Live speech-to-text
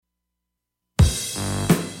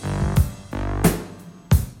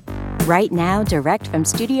Right now, direct from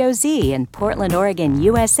Studio Z in Portland, Oregon,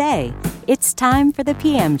 USA, it's time for the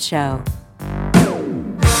PM Show.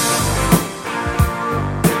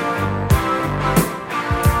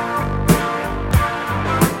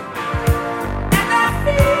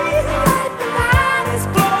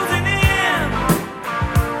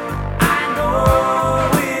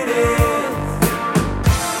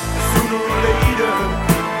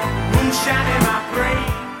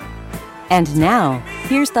 And now,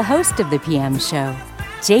 here's the host of the PM Show,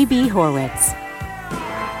 JB Horwitz.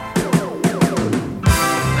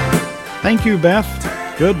 Thank you,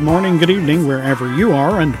 Beth. Good morning, good evening, wherever you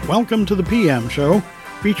are, and welcome to the PM Show,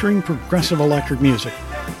 featuring progressive electric music.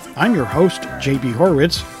 I'm your host, JB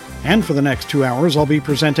Horwitz, and for the next 2 hours, I'll be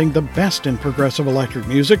presenting the best in progressive electric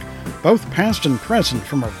music, both past and present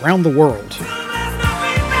from around the world.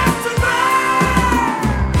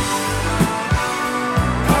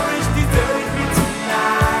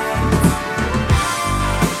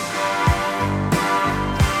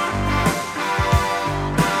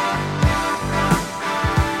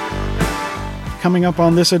 Coming up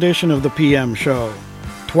on this edition of the PM Show,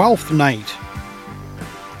 12th Night,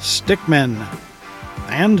 Stickmen,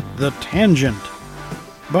 and The Tangent.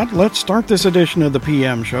 But let's start this edition of the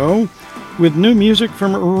PM Show with new music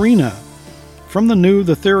from Arena. From the new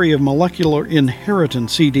The Theory of Molecular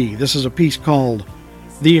Inheritance CD, this is a piece called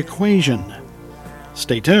The Equation.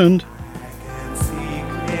 Stay tuned.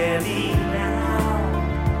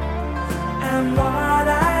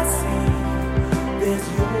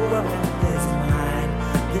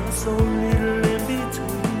 So little in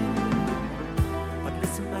between. But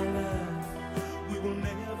listen, my love, we will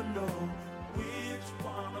never know which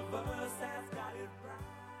one of us has got it right.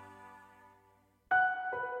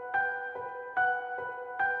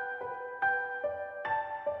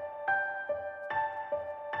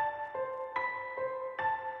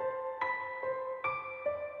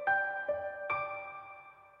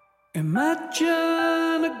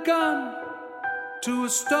 Imagine a gun to a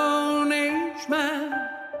Stone Age man,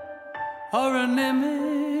 or an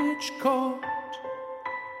image caught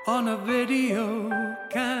on a video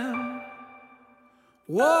cam.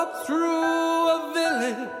 Walk through a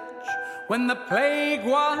village when the plague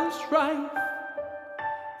was rife,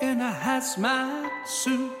 in a hazmat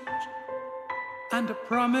suit and a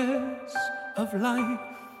promise of life.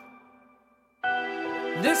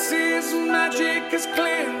 This is magic as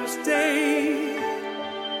clear as day,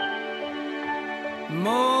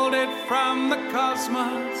 molded from the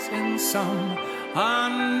cosmos in some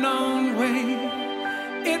unknown way.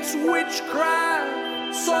 It's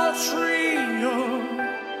witchcraft, sorcery, or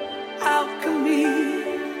alchemy,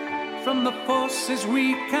 from the forces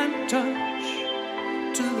we can't touch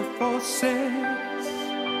to the forces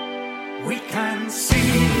we can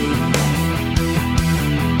see.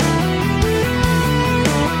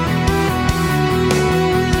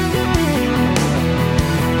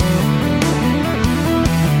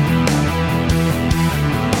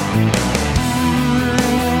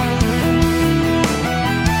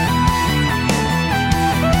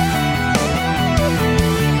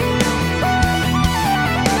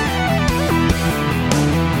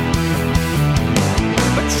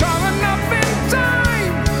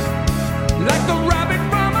 Like the rabbit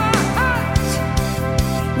from a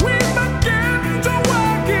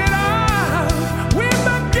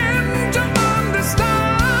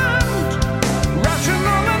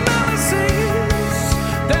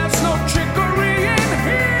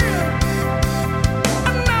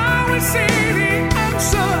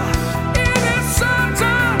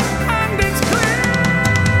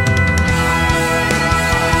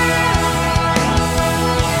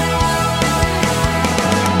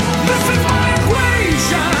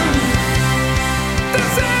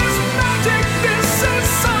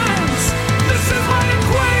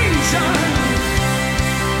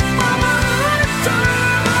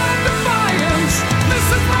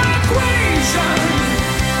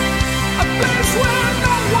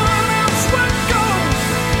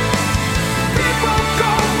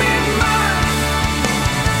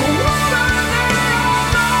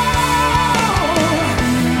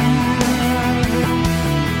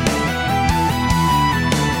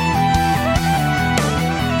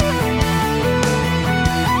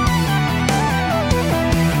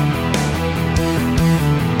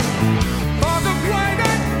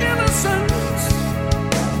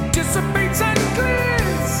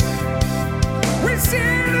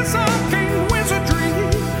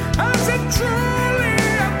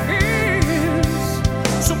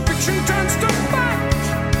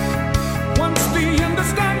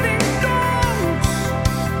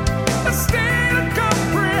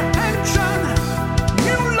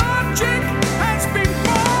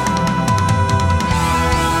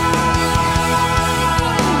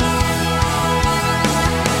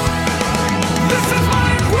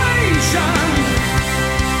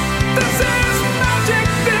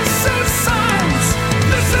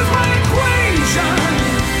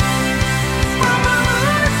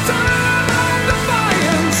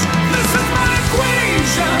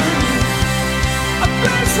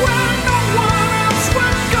place where no one else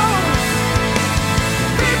would go.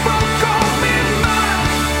 People call me mine,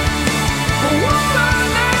 but woman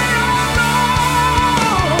they all know.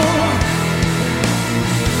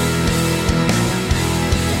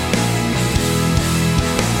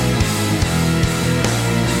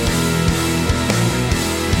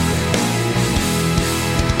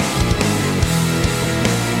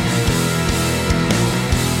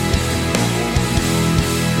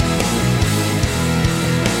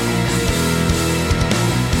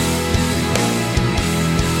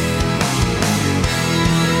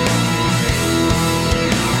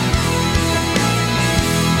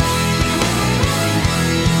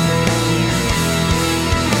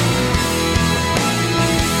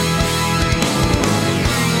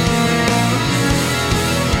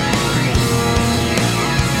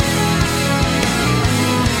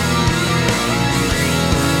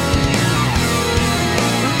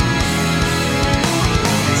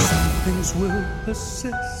 Things will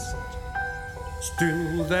persist,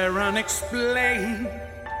 still they're unexplained.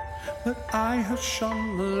 But I have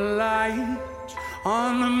shone the light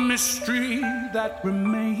on a mystery that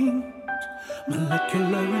remained.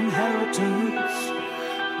 Molecular inheritance,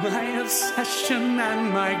 my obsession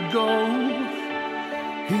and my goal.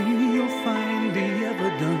 Here you'll find the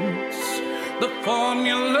evidence, the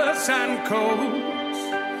formulas and codes.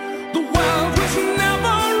 The world was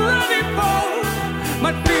never ready for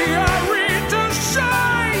my theory to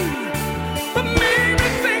shine, but maybe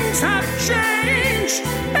things have changed,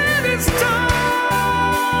 and it's time.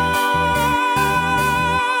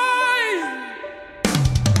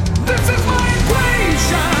 This is my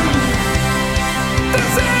equation.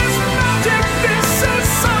 This is magic. This is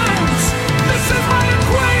science. This is my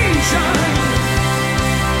equation.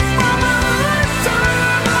 From a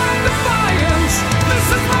lifetime of defiance. This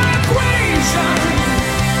is my equation.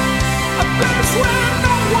 A place where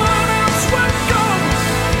no one else would go.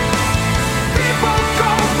 People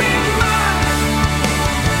call me mine.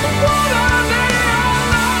 What I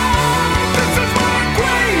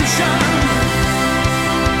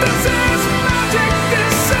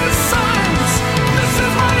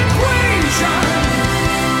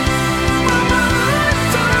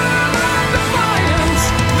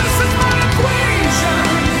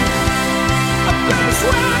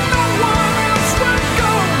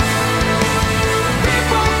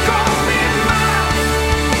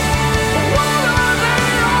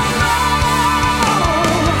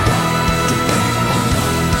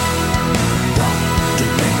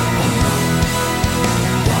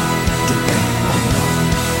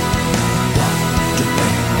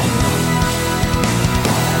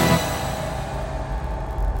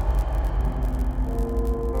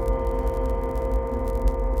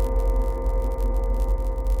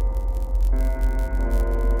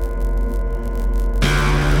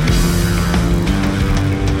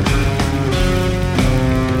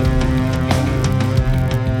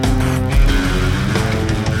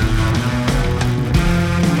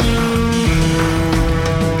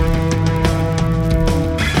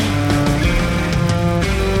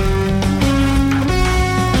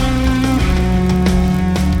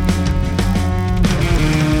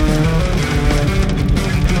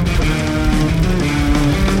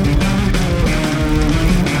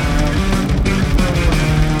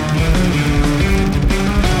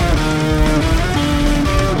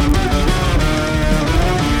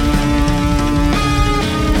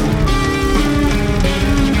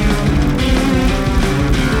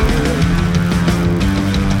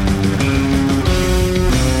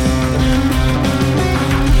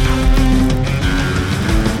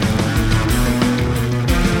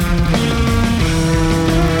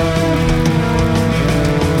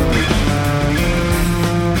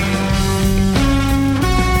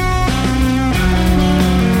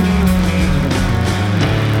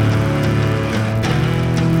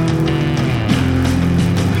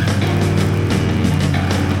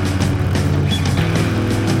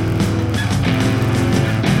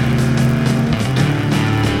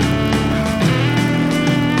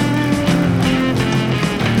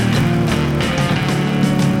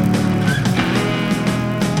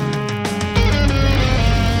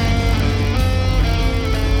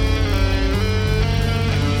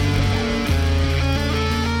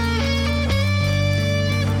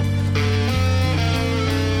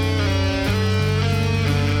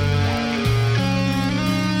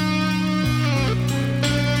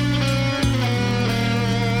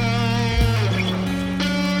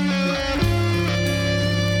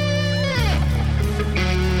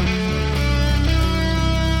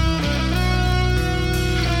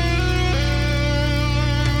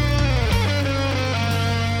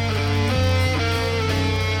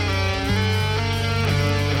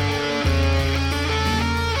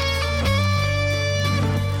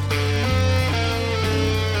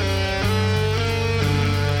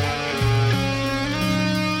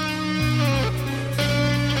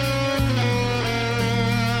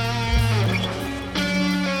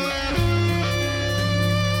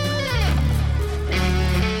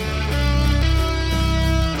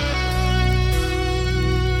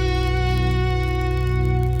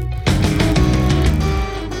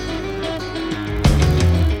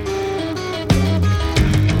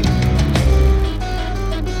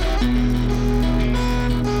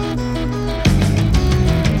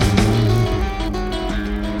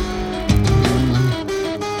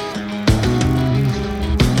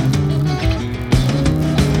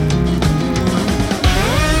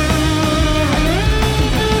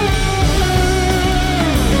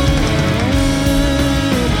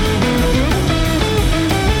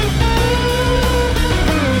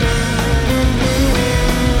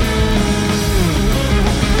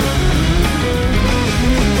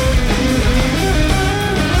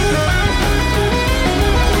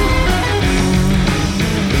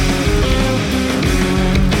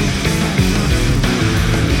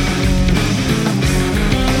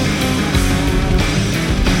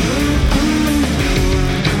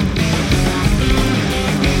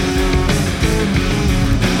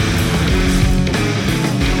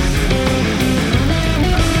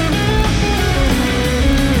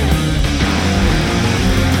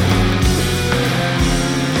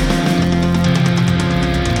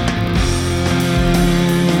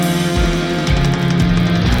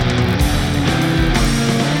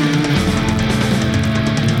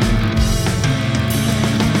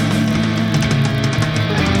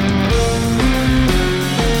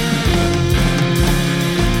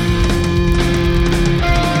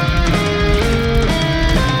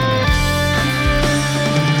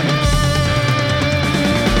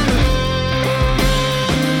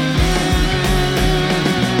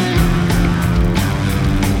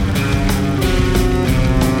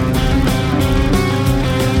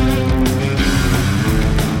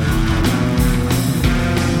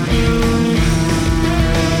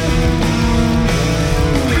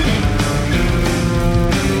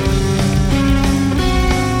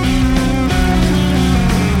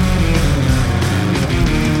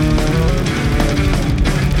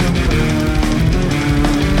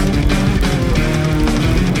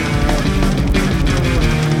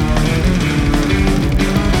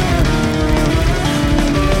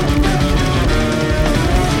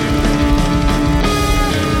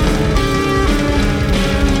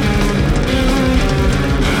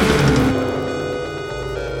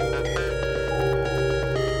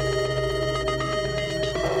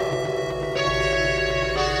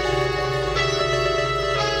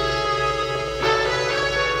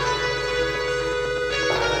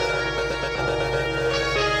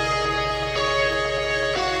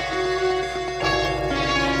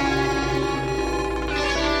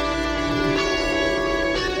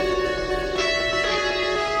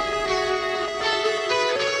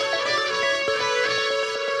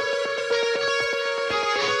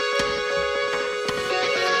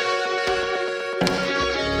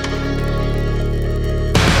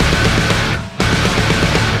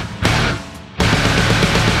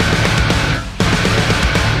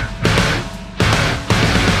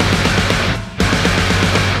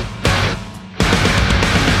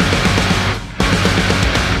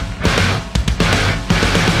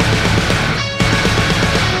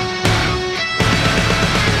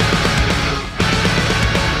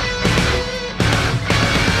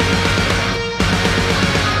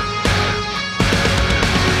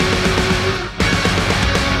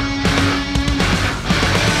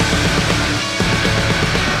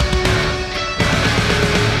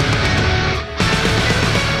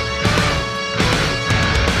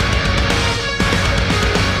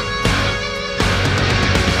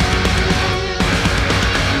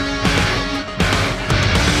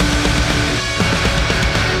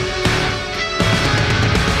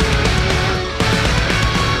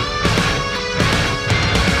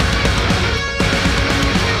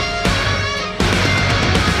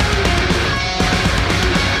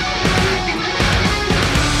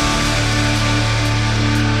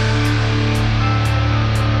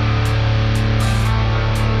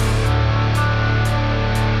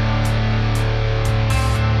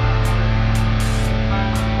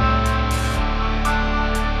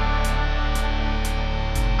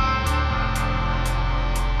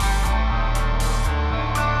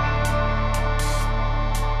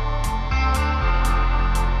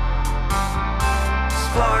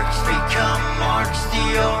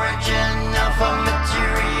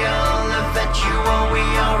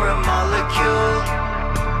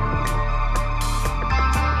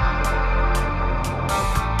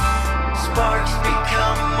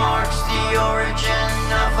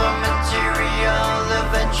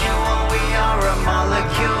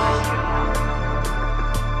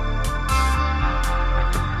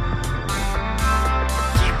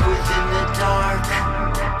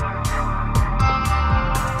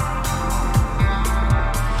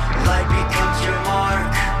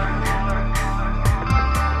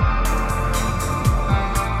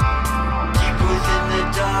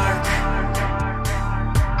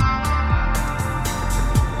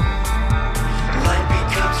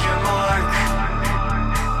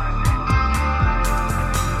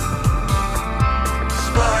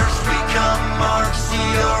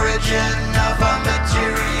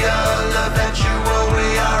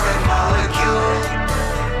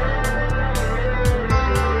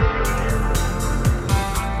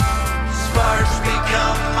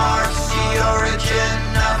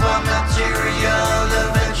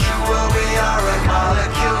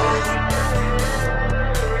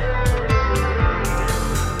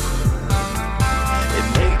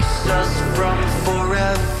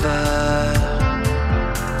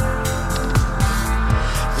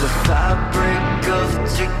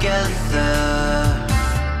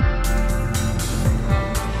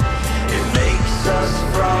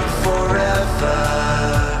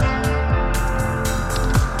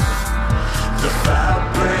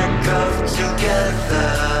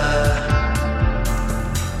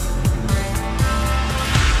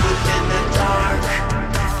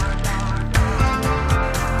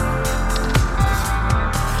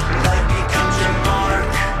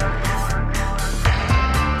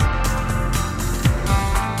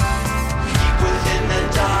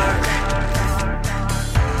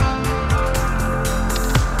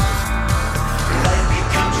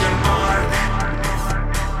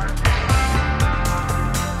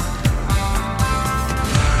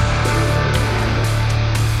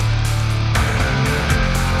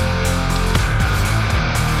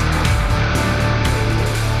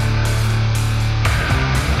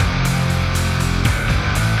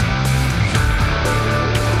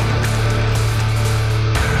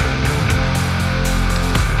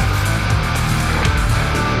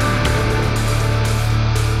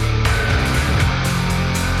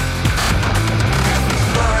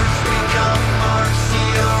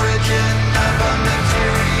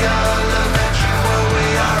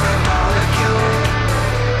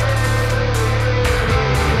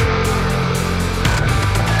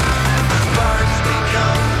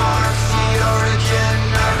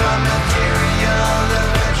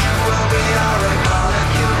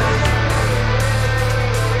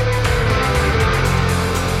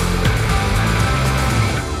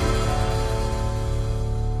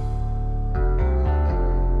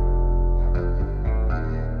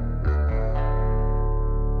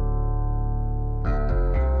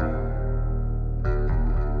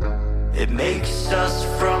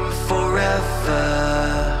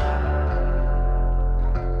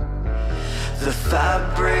the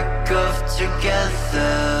fabric of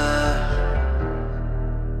together.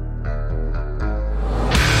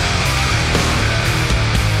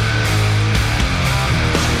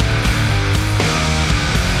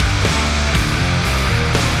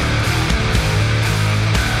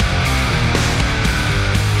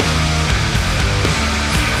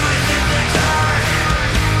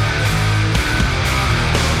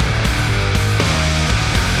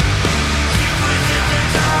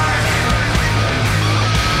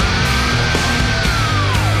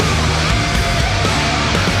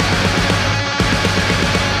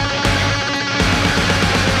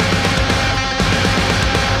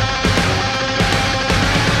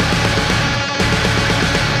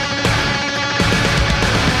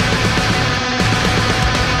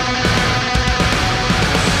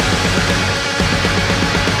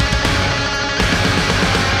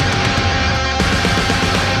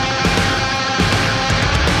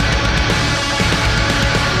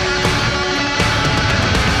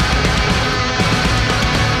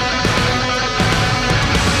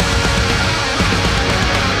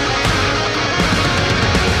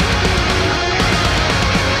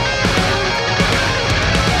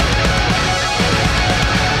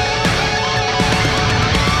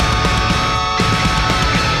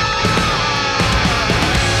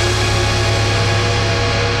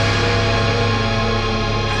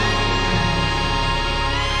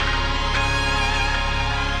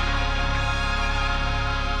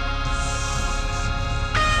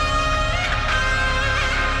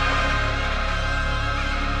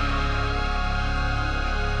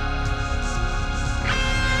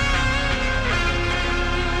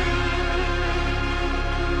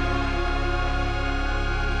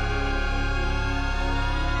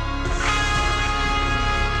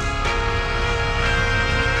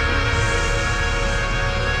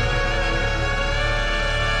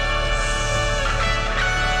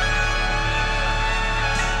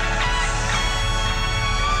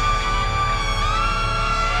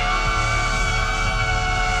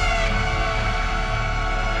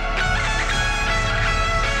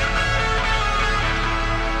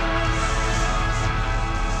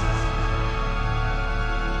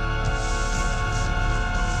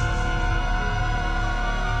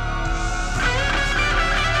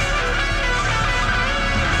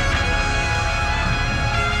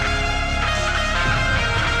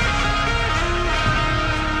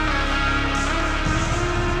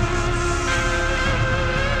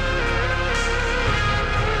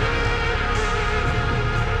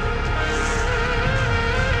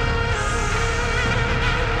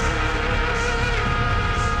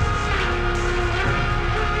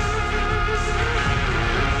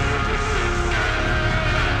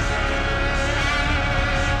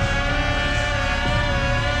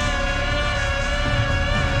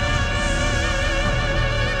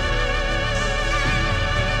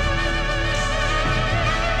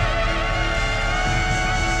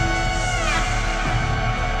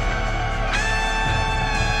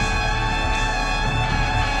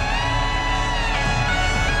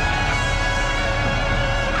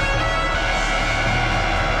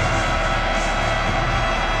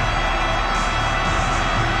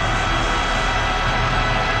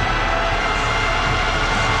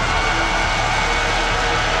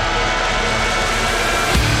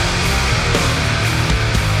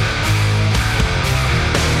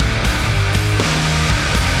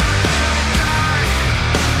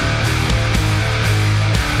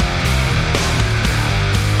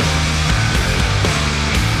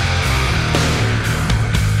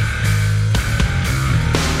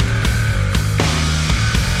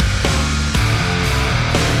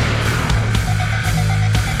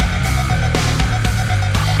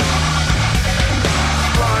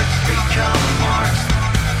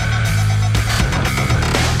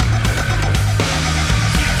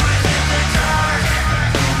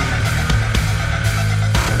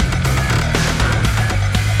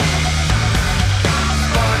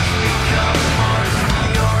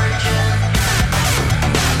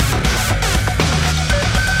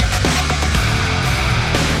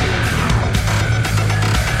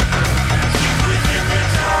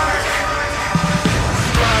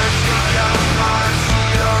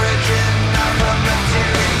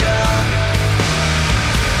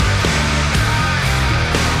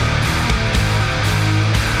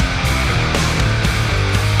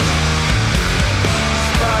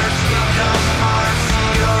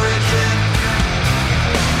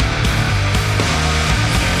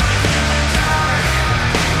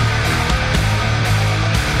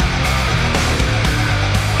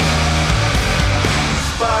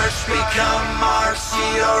 become Mars,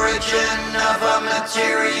 the origin of a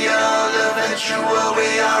material, eventually perpetual,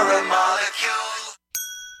 we are a molecule.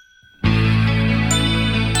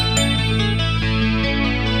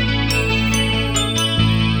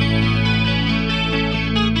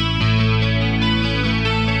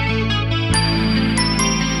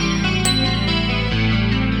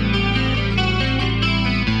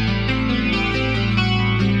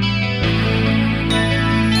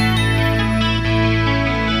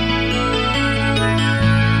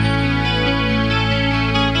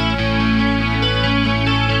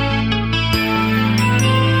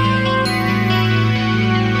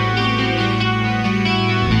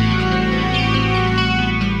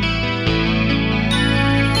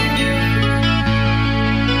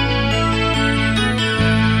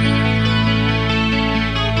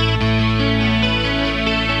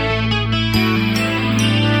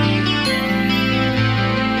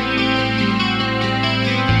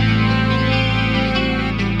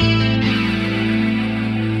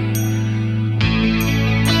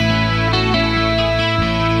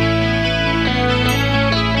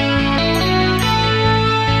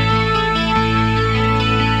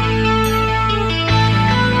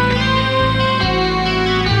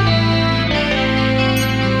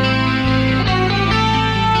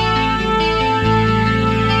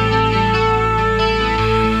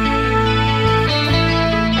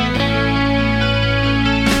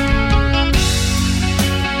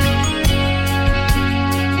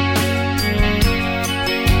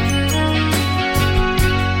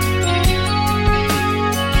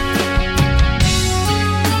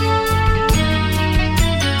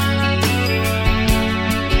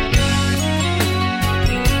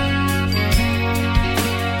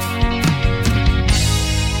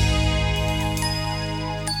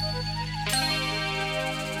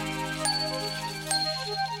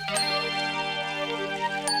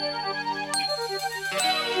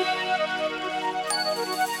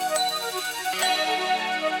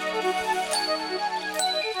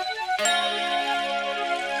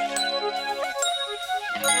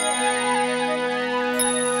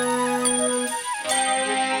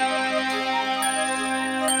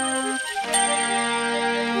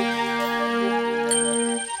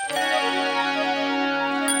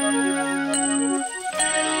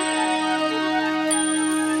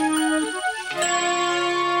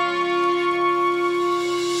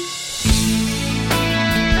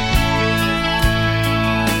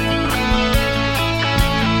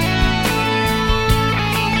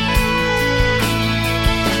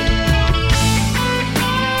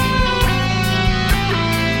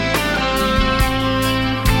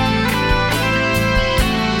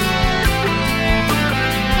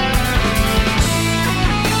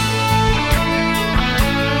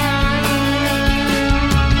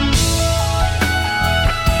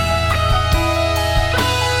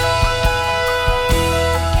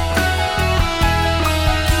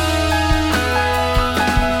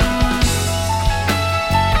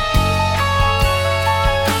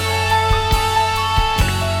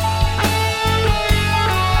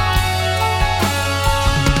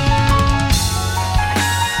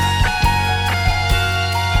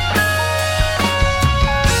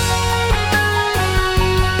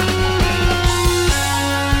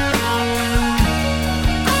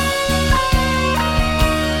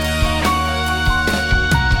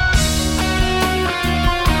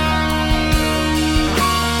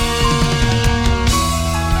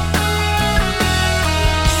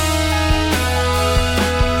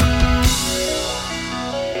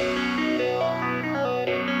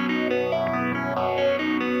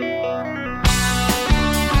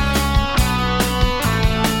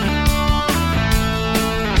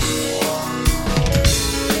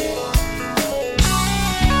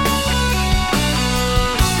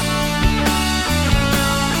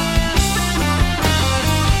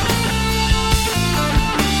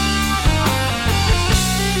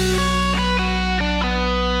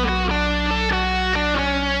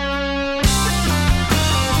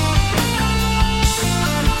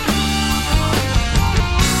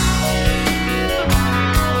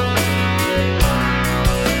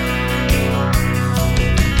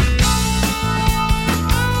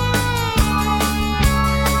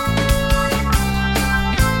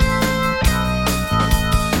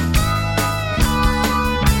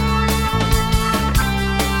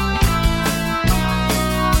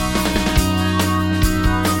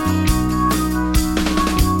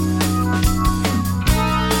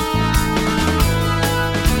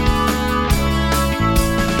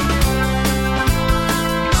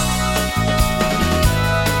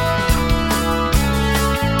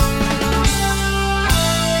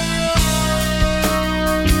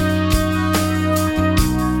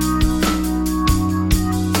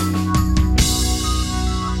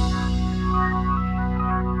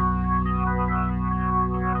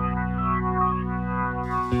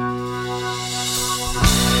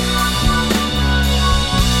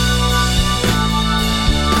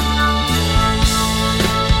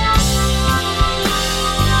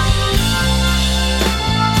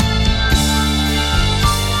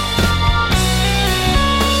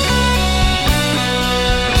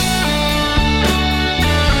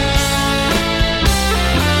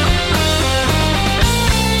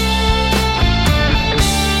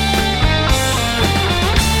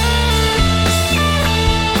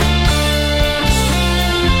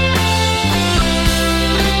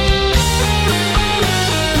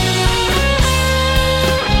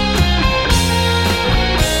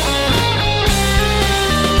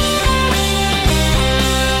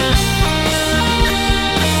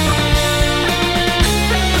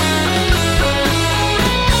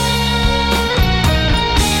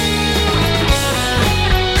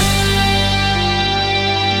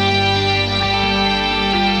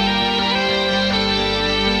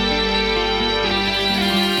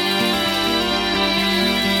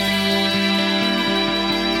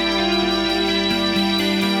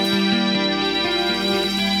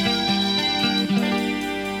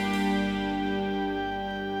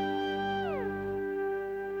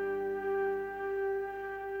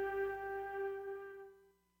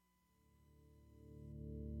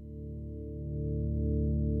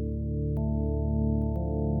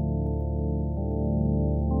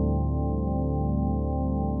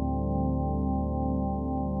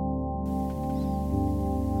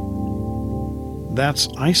 That's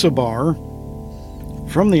Isobar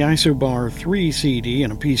from the Isobar 3 CD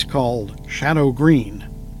and a piece called Shadow Green.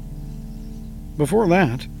 Before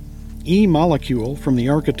that, E-Molecule from The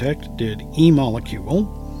Architect did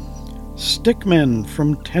E-Molecule. Stickmen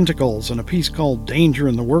from Tentacles and a piece called Danger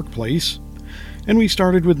in the Workplace. And we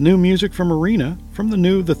started with new music from Arena from the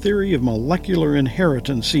new The Theory of Molecular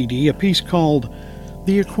Inheritance CD, a piece called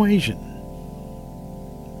The Equation.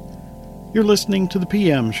 You're listening to the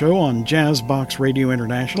PM Show on Jazzbox Radio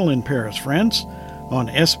International in Paris, France, on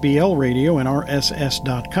SBL Radio and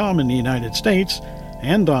RSS.com in the United States,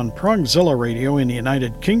 and on Progzilla Radio in the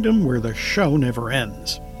United Kingdom, where the show never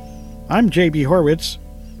ends. I'm JB Horwitz.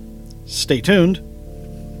 Stay tuned.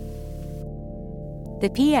 The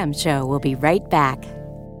PM Show will be right back.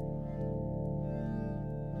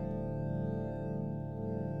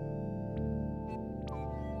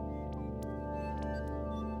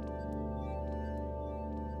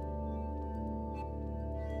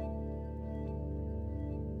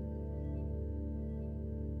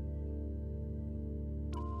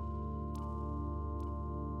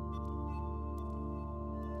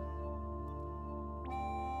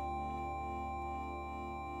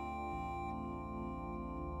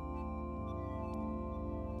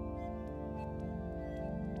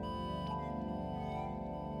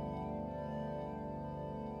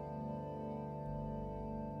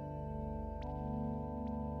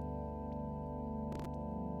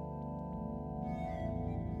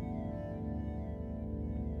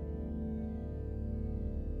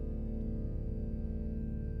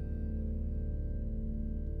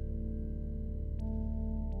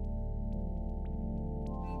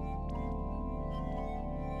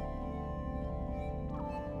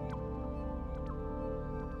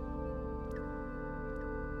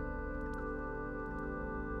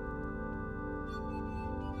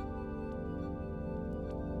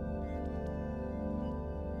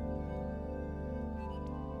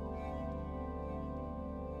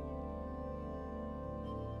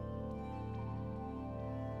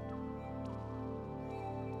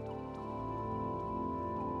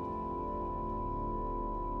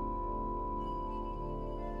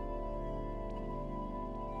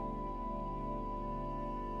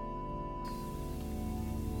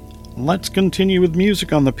 Let's continue with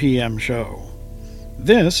music on the PM Show.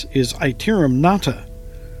 This is Iterum Nata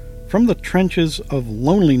from the Trenches of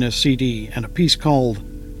Loneliness CD and a piece called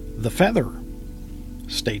The Feather.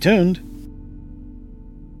 Stay tuned.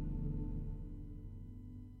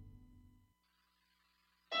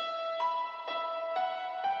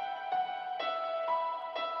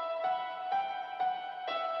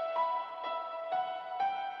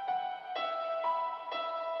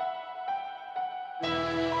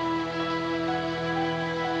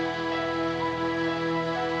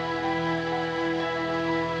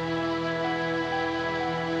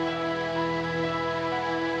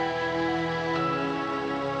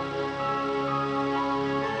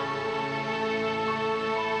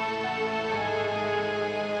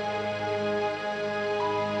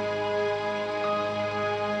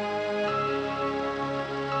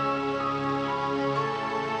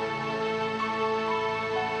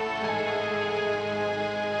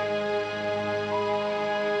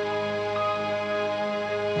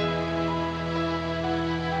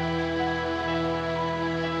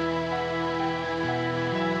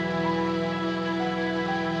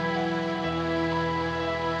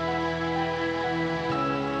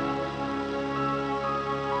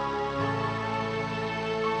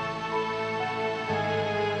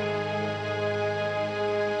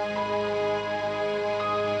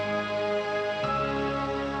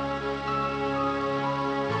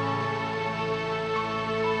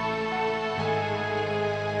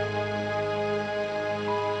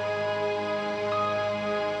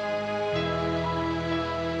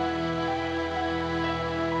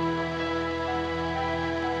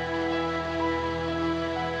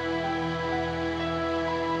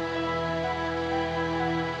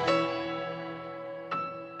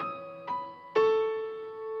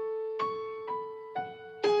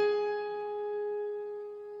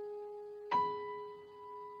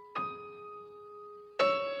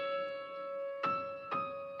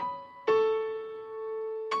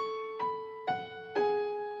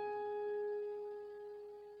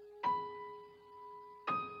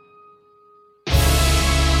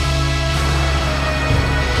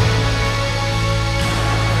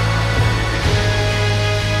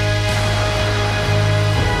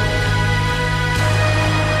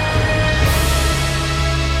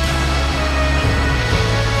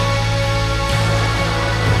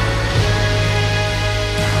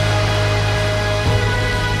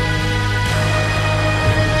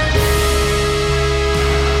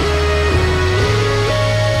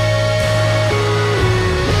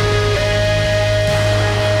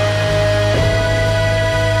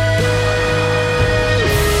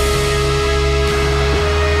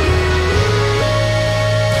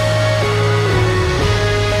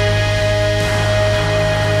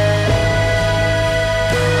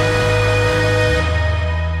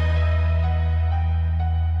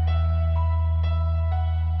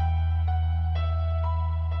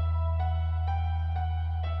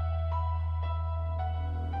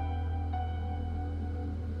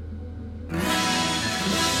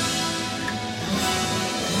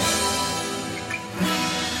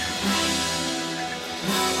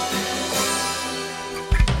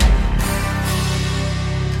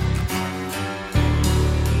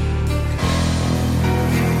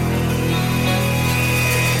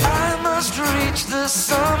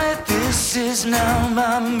 summit. This is now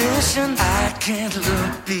my mission. I can't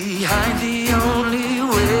look behind. The only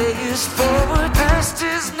way is forward. Past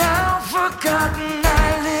is now forgotten. I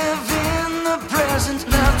live in the present.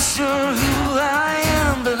 Not sure who I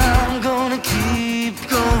am, but I'm gonna keep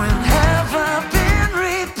going. Have I been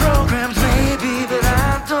reprogrammed? Maybe, but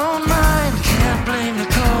I don't mind. Can't blame the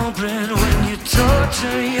culprit when you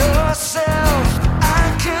torture yourself.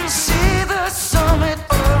 I can see the summit.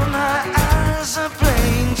 All my eyes are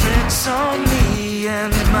playing tricks on me,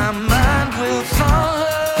 and my mind will follow.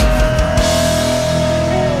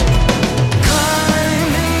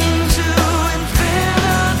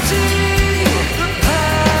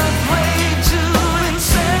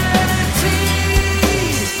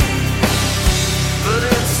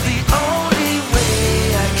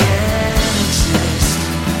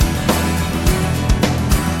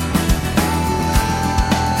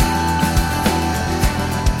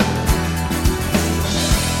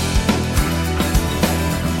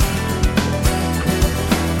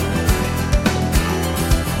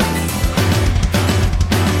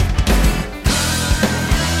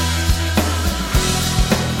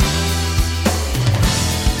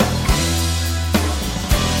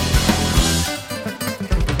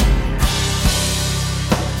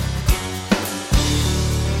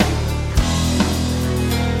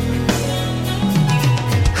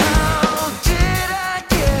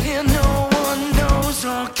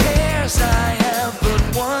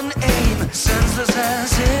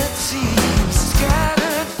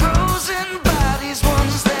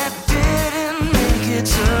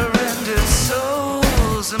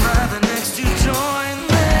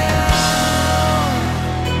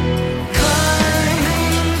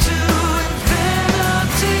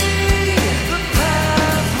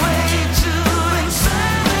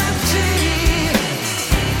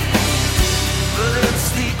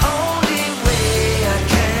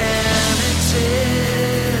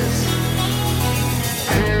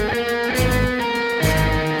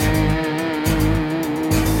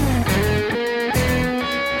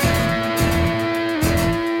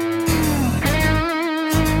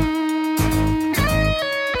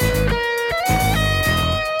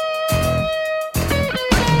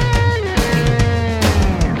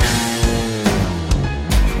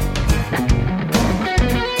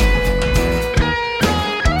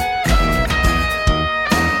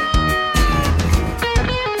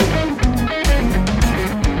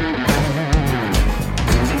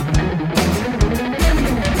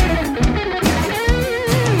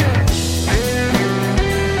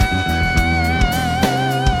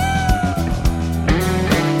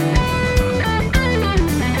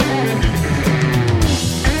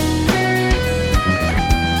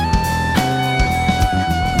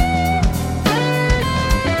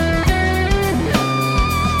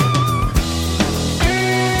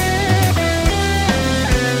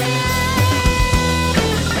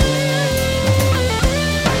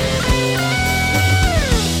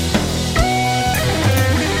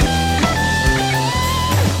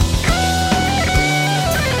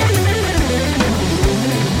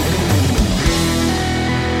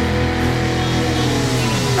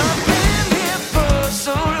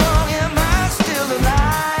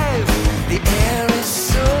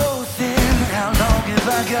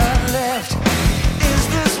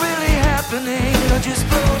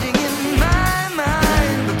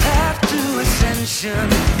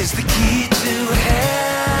 Is the key to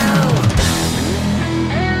hell.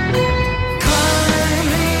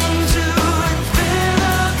 Climbing to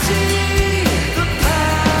infinity, the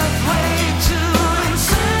pathway to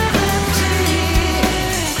insanity.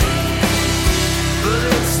 But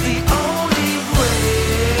it's the only way.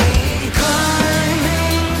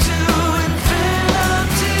 Climbing to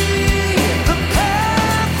infinity, the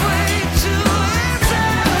pathway to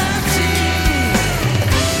insanity.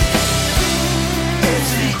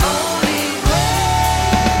 It's the only way.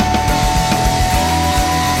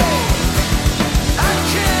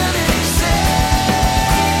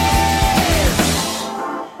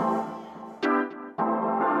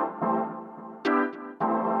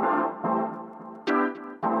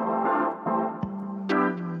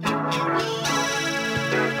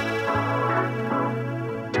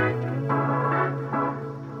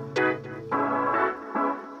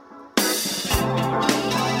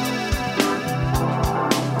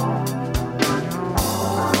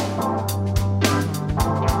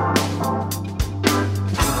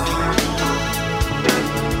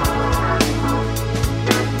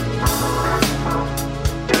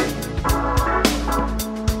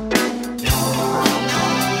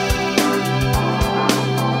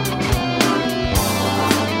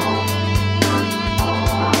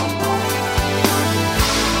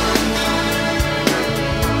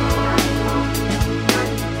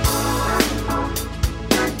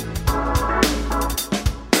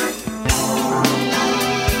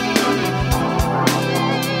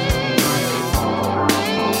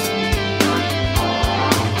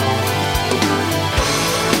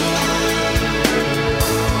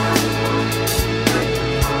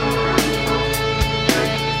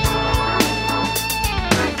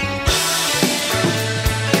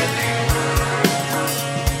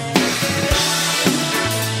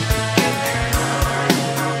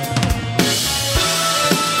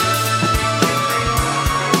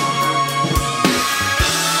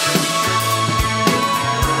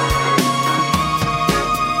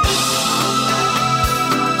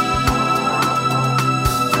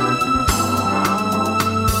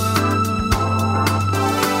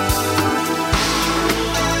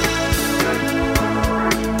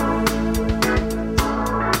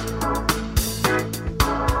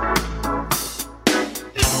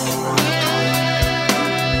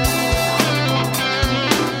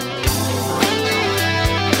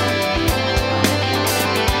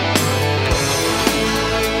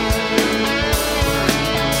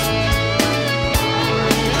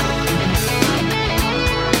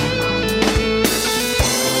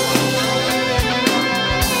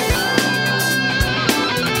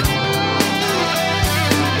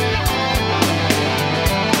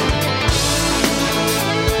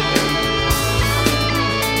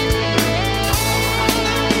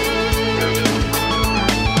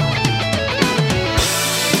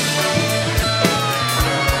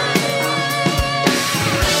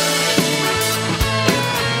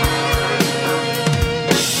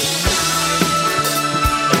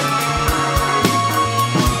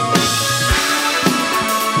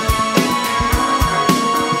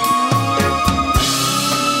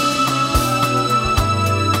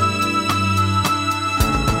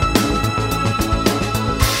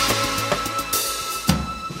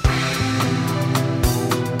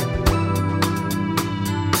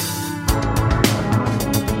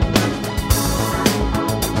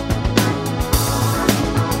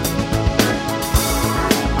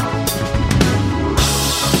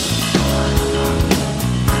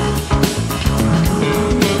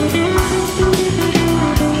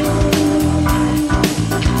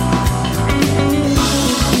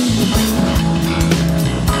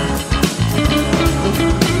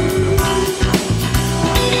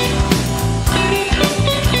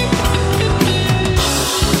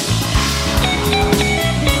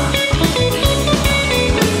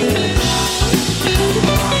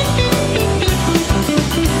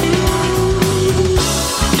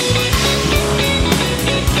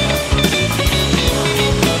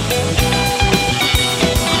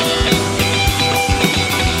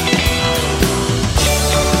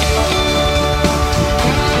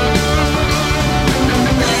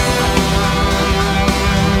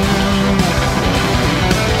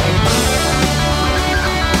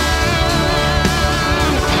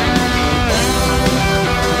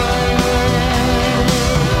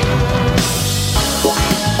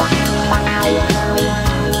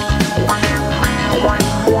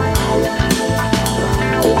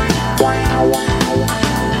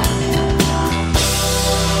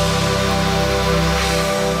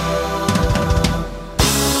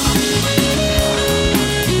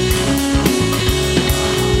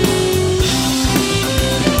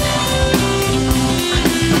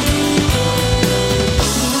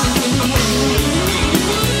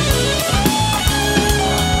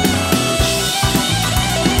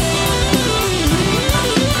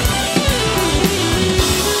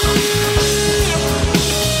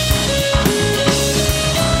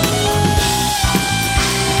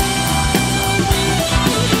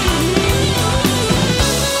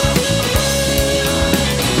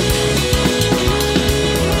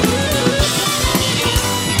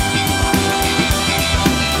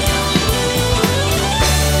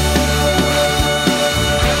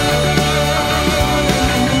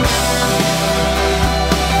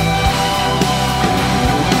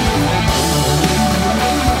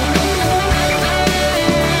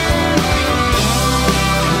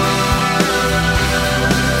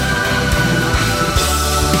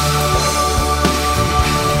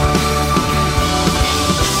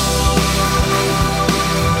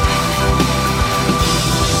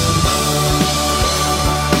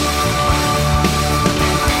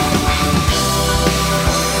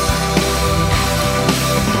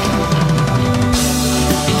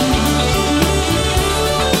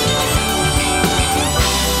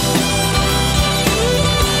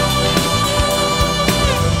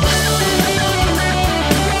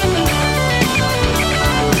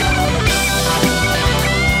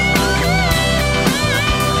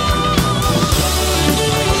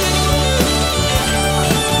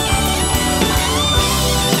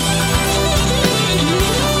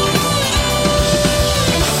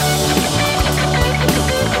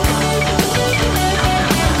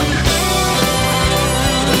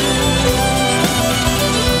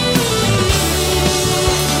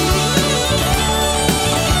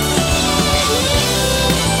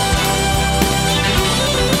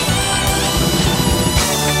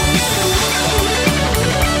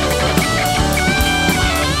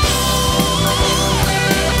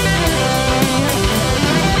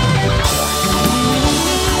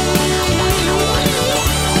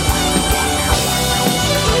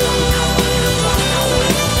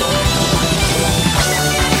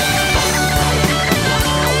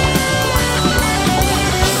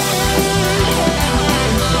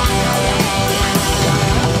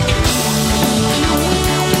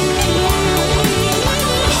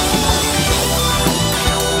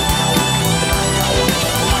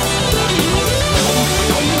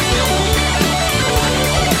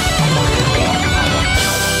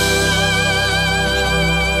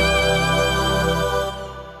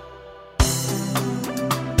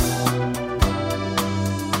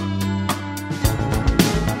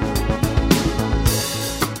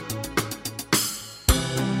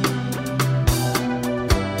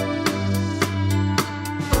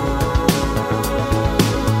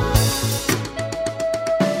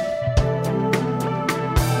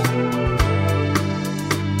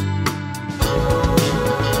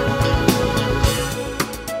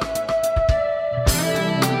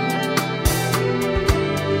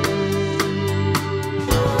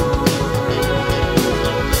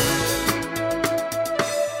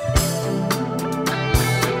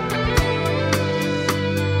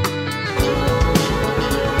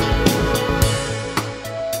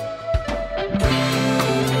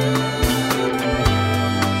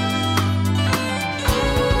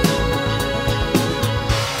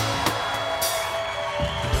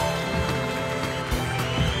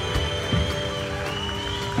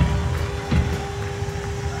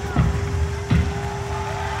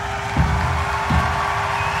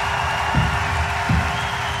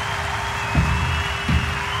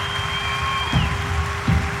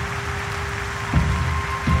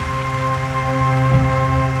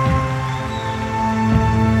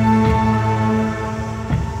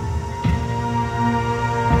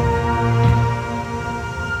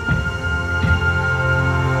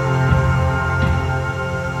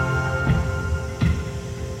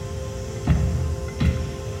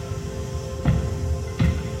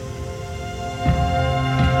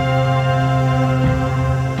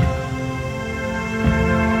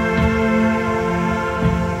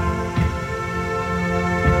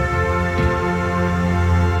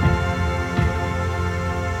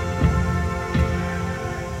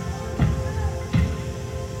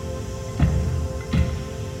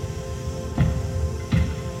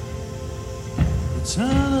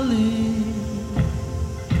 eternally.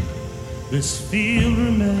 This field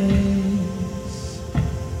remains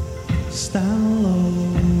stand low.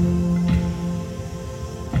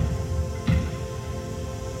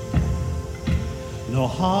 no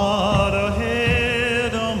heart or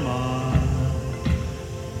head or mind,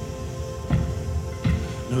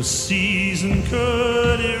 no season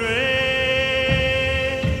could erase.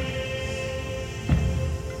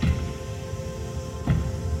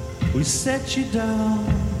 We set you down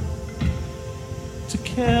to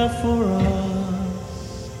care for us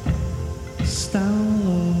down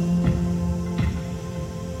low.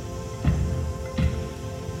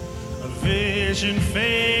 A vision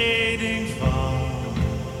fading far,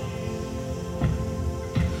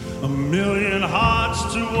 a million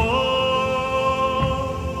hearts to war.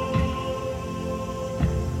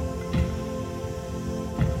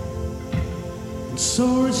 And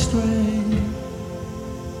so restrained,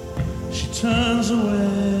 she turns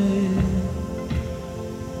away,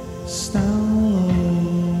 down low.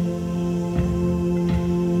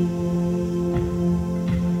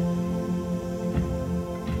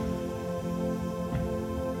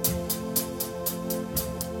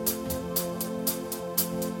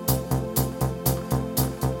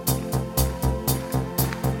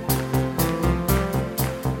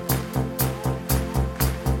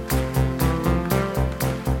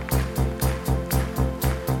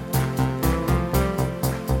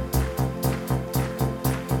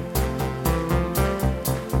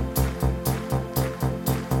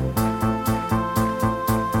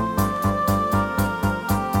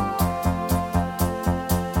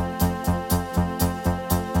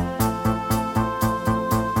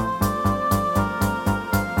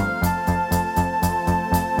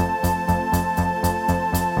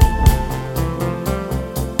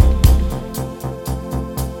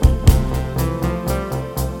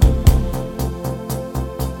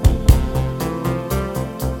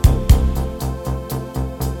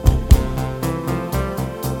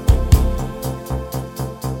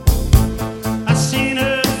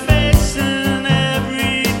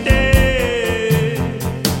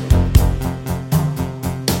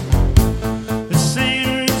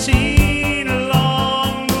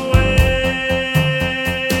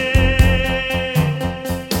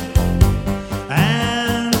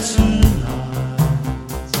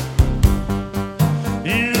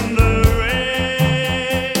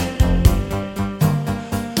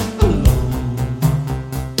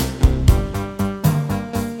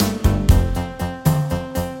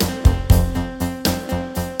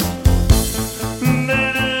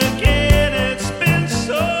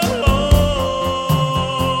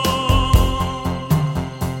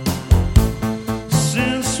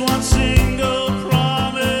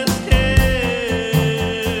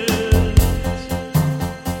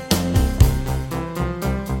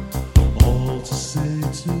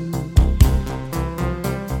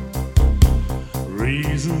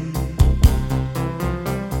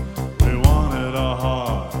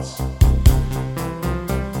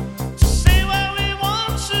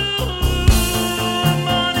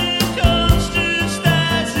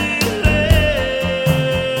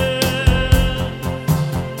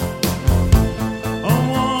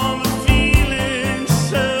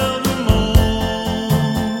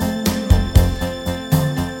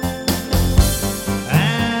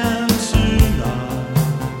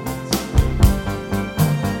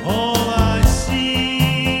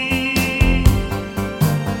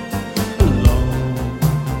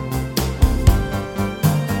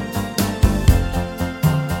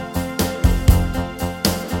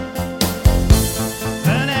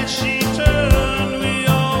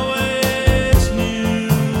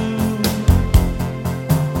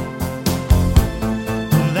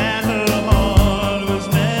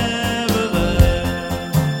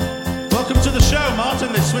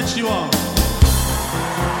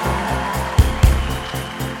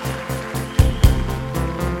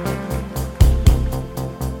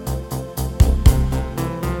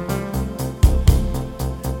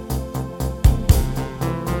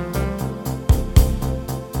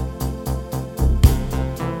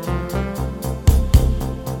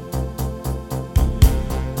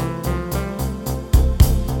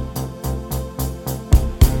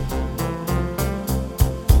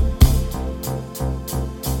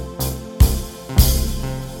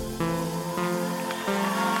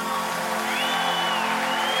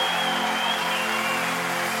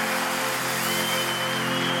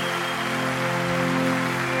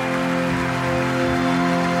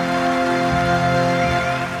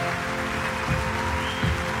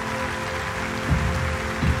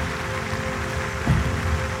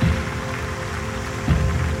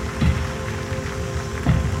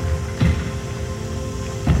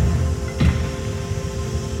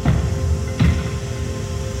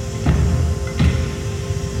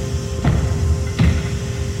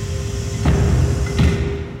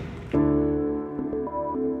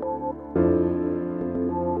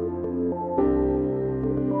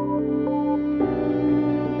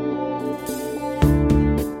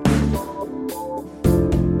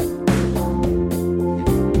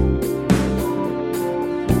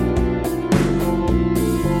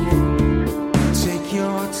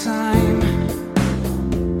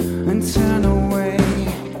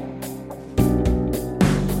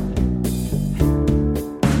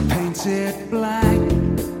 it black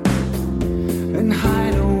and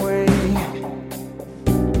hide away.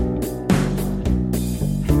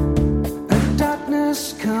 A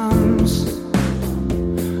darkness comes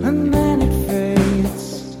and then it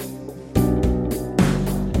fades.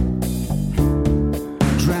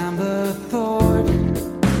 Drown the thought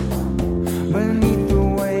beneath the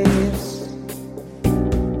waves.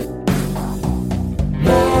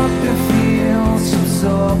 Walk the fields,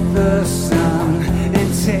 absorb the sun,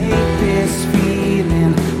 and take this view.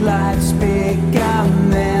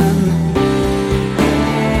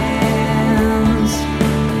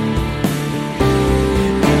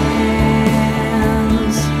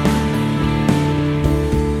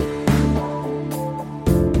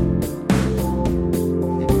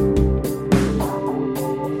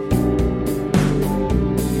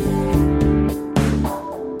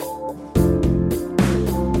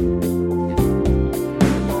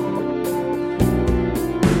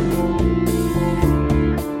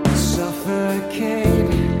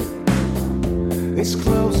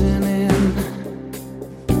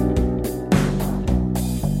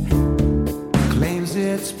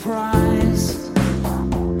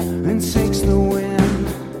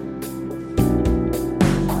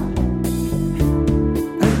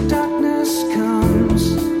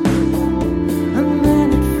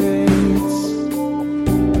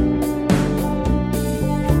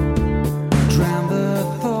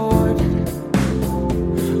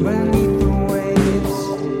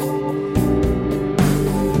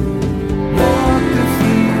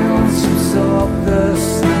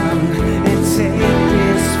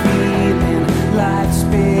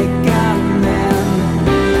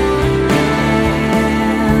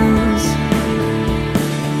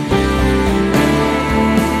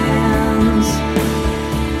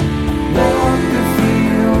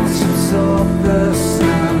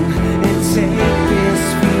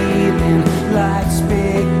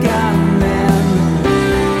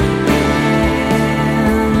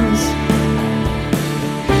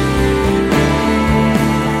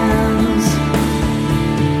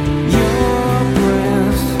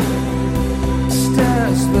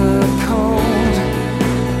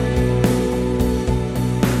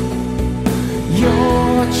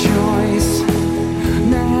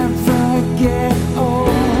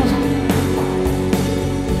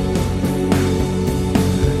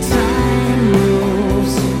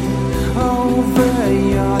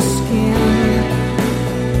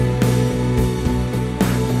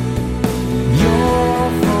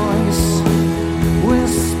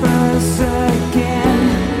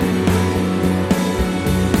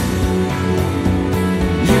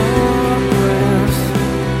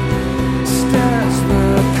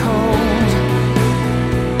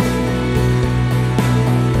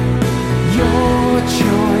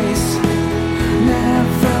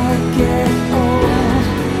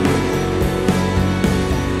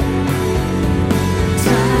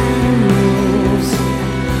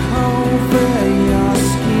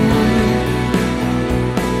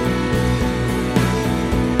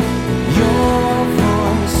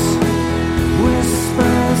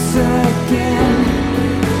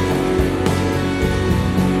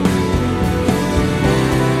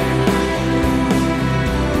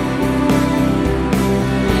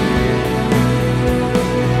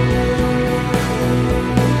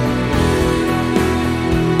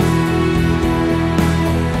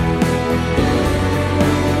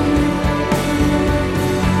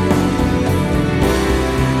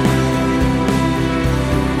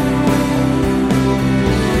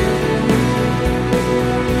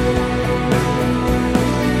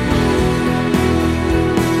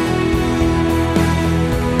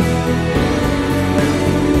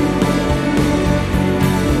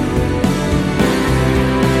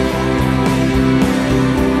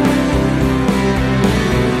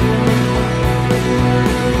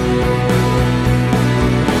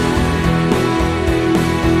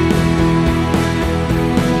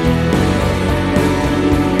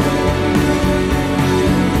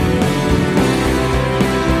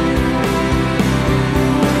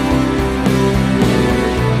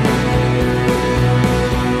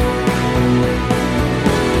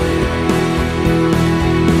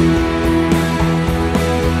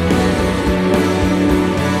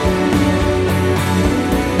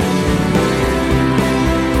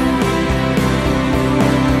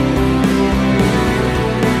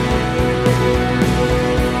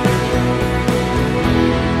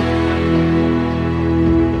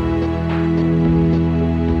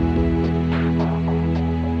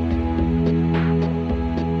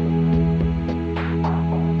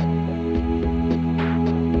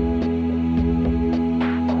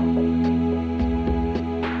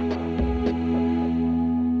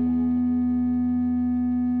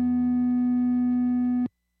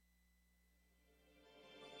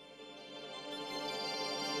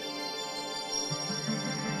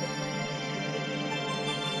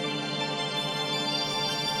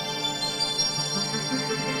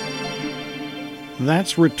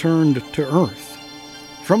 That's Returned to Earth.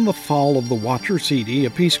 From the Fall of the Watcher CD, a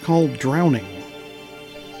piece called Drowning.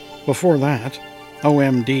 Before that,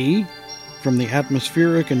 OMD, from the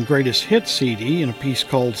Atmospheric and Greatest Hits CD, in a piece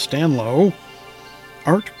called Stanlow.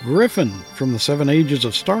 Art Griffin, from the Seven Ages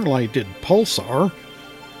of Starlight, did Pulsar.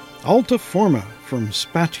 Alta Forma, from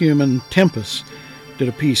Spatium and Tempest, did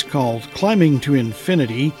a piece called Climbing to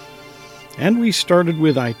Infinity. And we started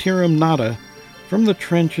with Iterum Nada, from the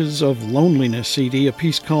Trenches of Loneliness CD, a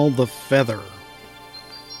piece called The Feather.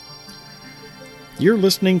 You're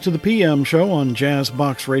listening to the PM Show on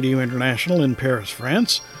Jazzbox Radio International in Paris,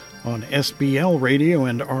 France, on SBL Radio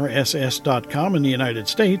and RSS.com in the United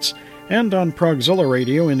States, and on Progzilla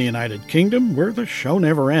Radio in the United Kingdom, where the show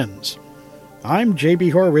never ends. I'm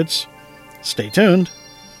JB Horwitz. Stay tuned.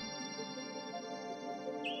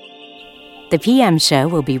 The PM Show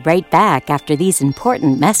will be right back after these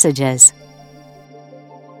important messages.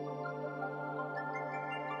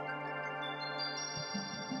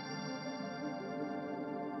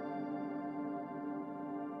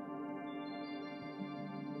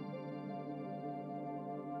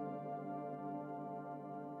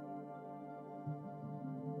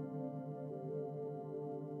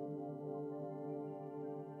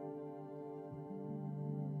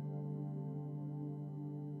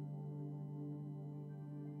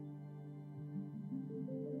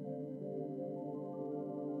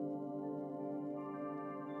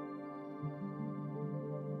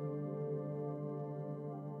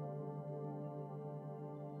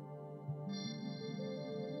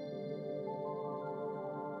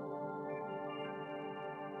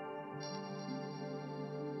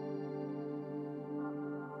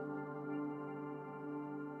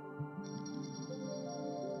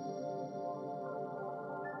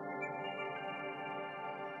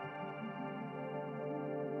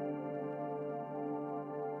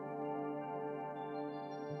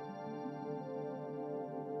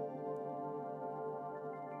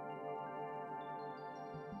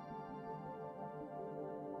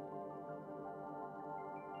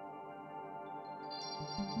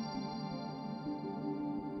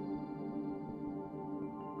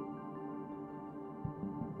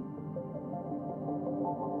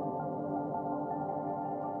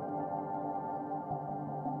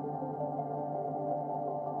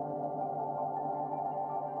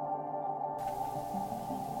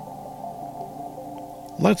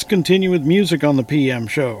 Let's continue with music on the PM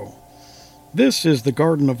Show. This is The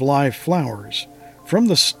Garden of Live Flowers. From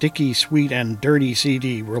the Sticky, Sweet, and Dirty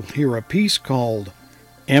CD, we'll hear a piece called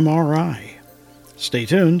MRI. Stay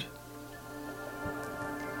tuned.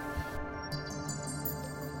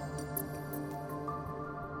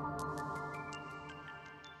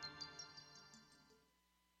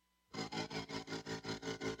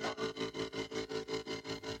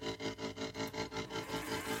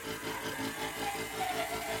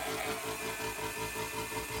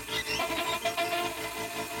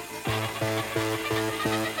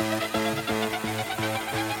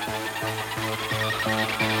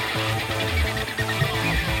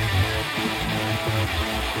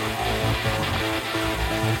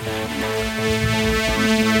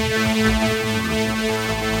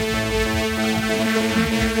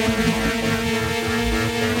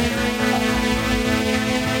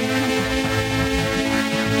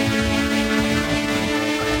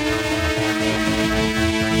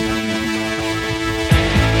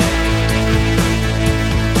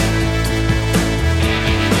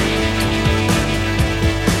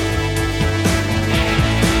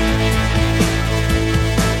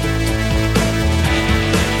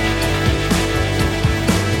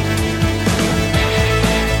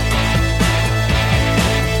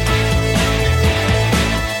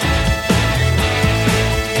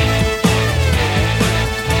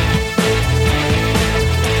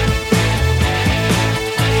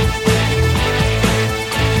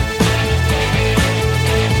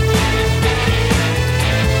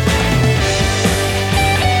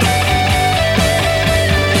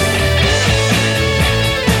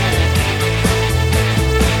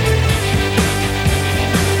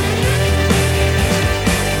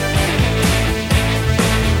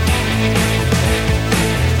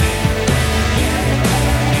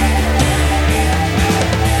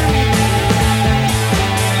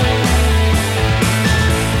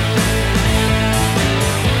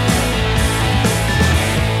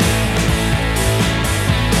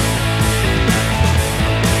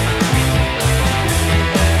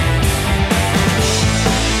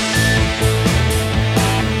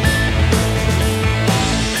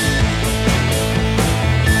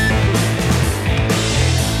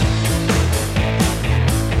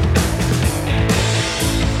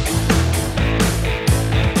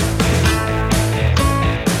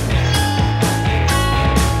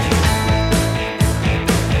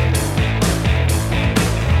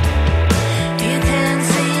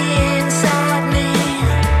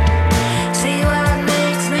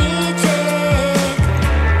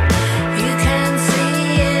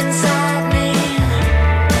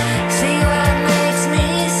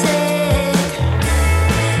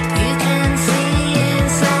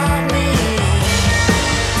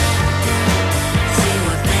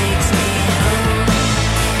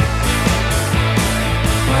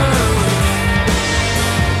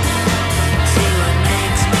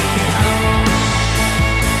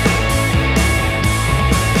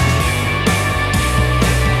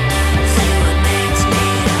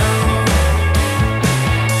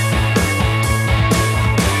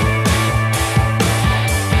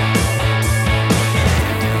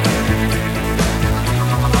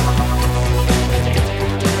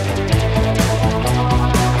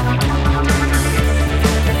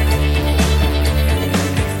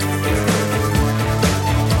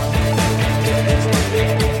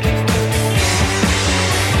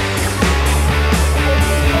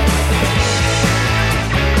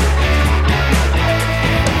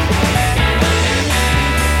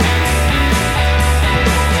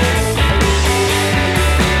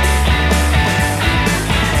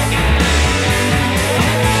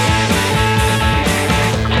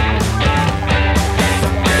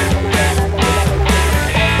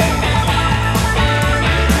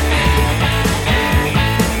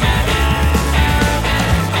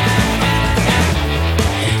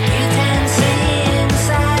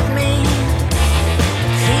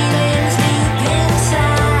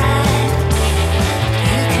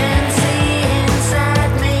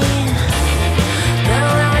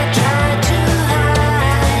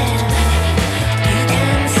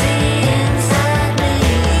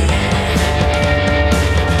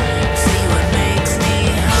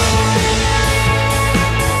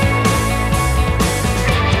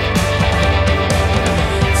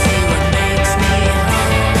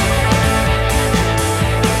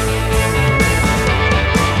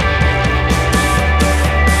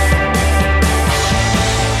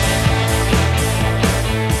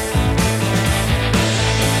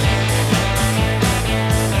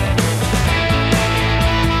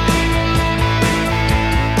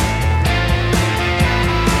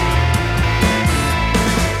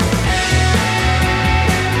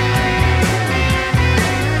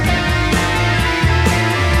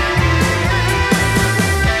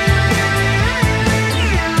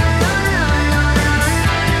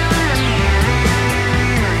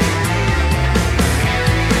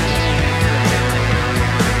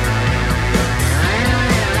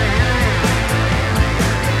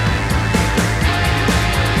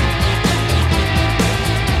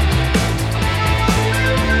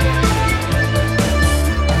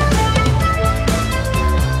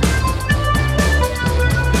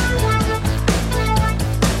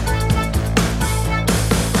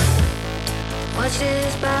 Watch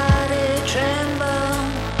his body tremble,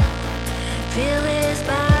 feel his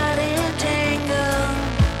body tingle.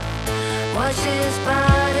 Watch his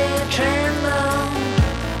body tremble,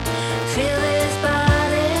 feel his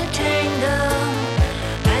body tingle.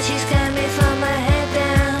 As she scanned me from my head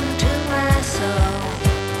down to my soul.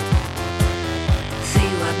 See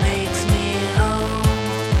what makes me whole.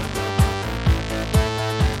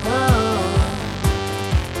 Whoa.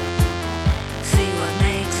 See what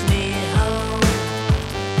makes me whole.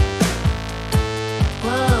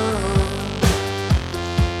 Whoa.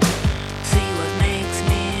 See what makes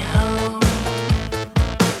me whole.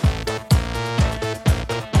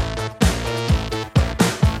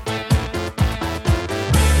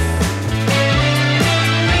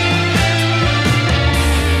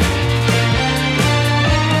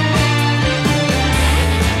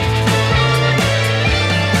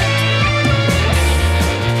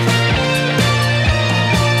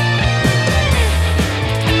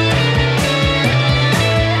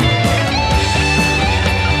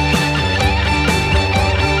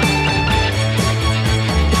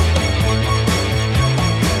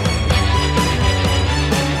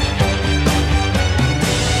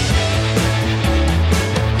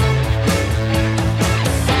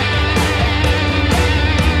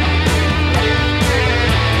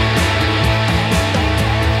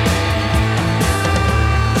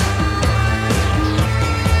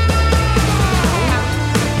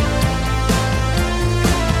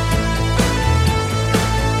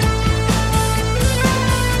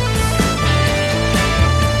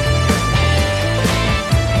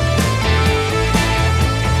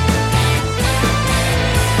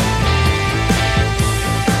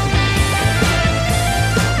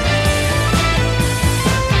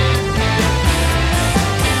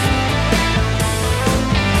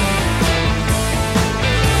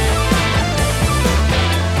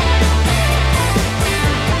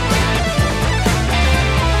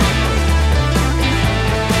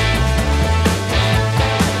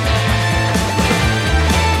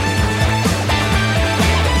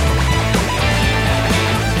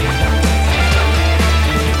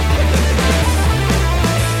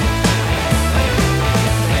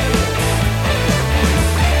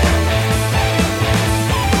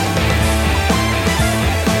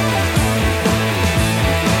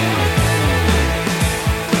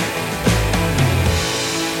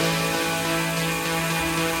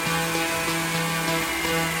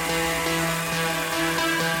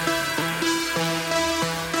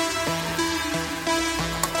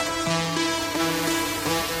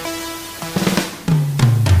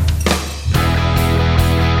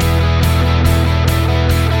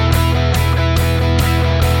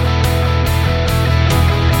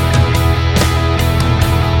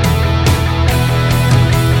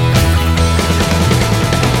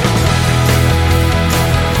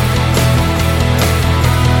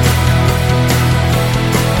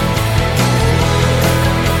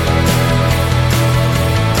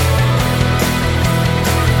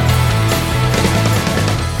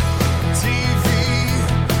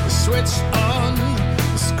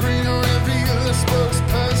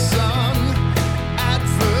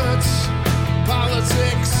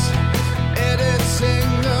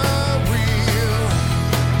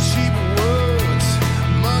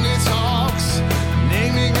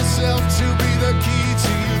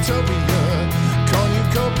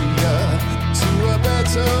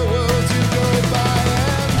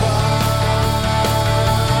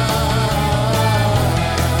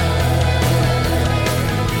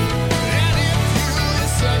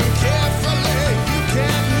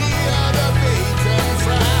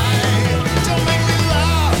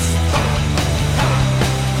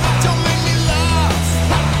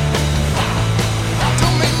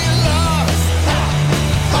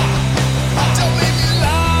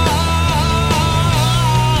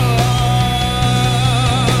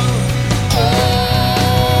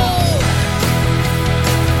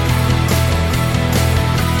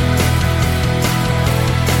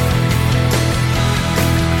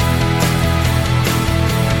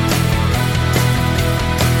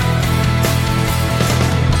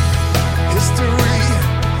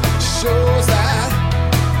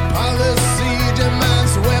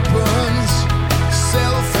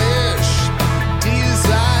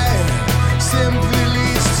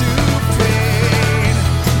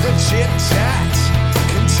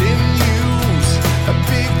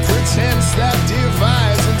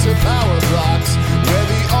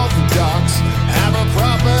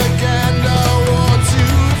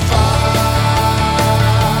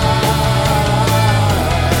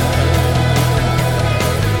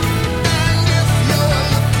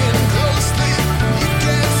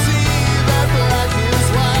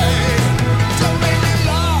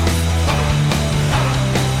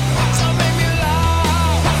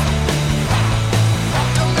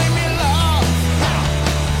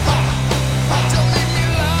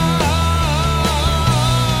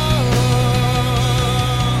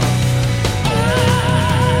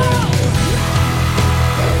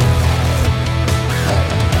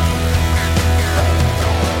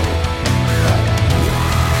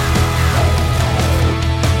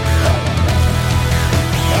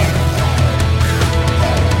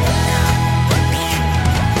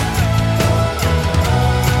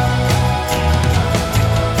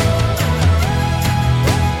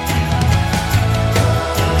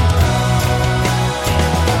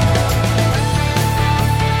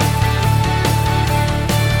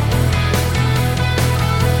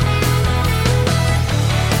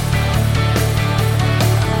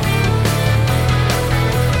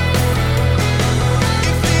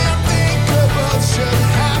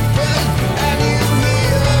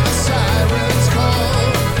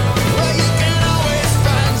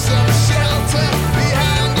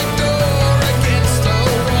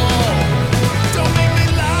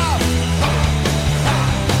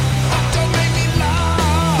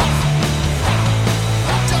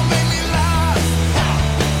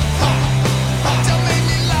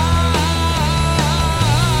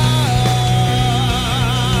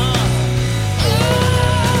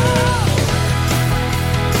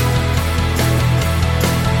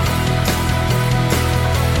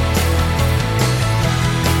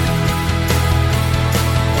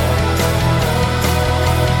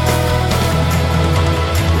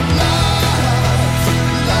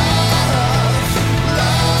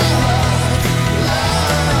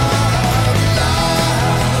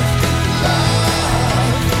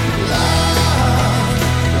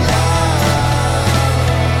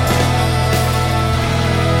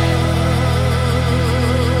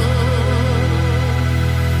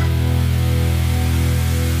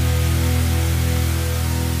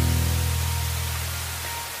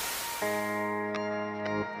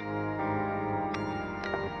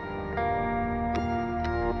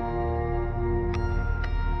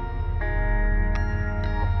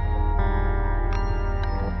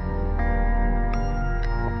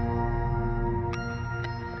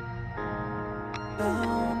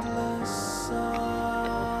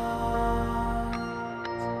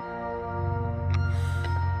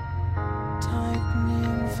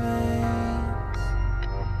 veins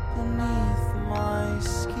beneath my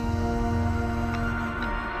skin,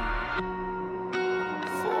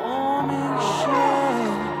 forming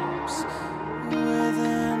shapes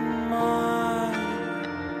within my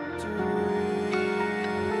dreams.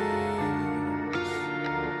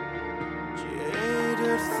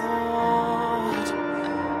 Jaded thought,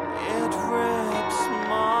 it rips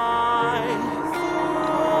my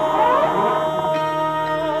throat.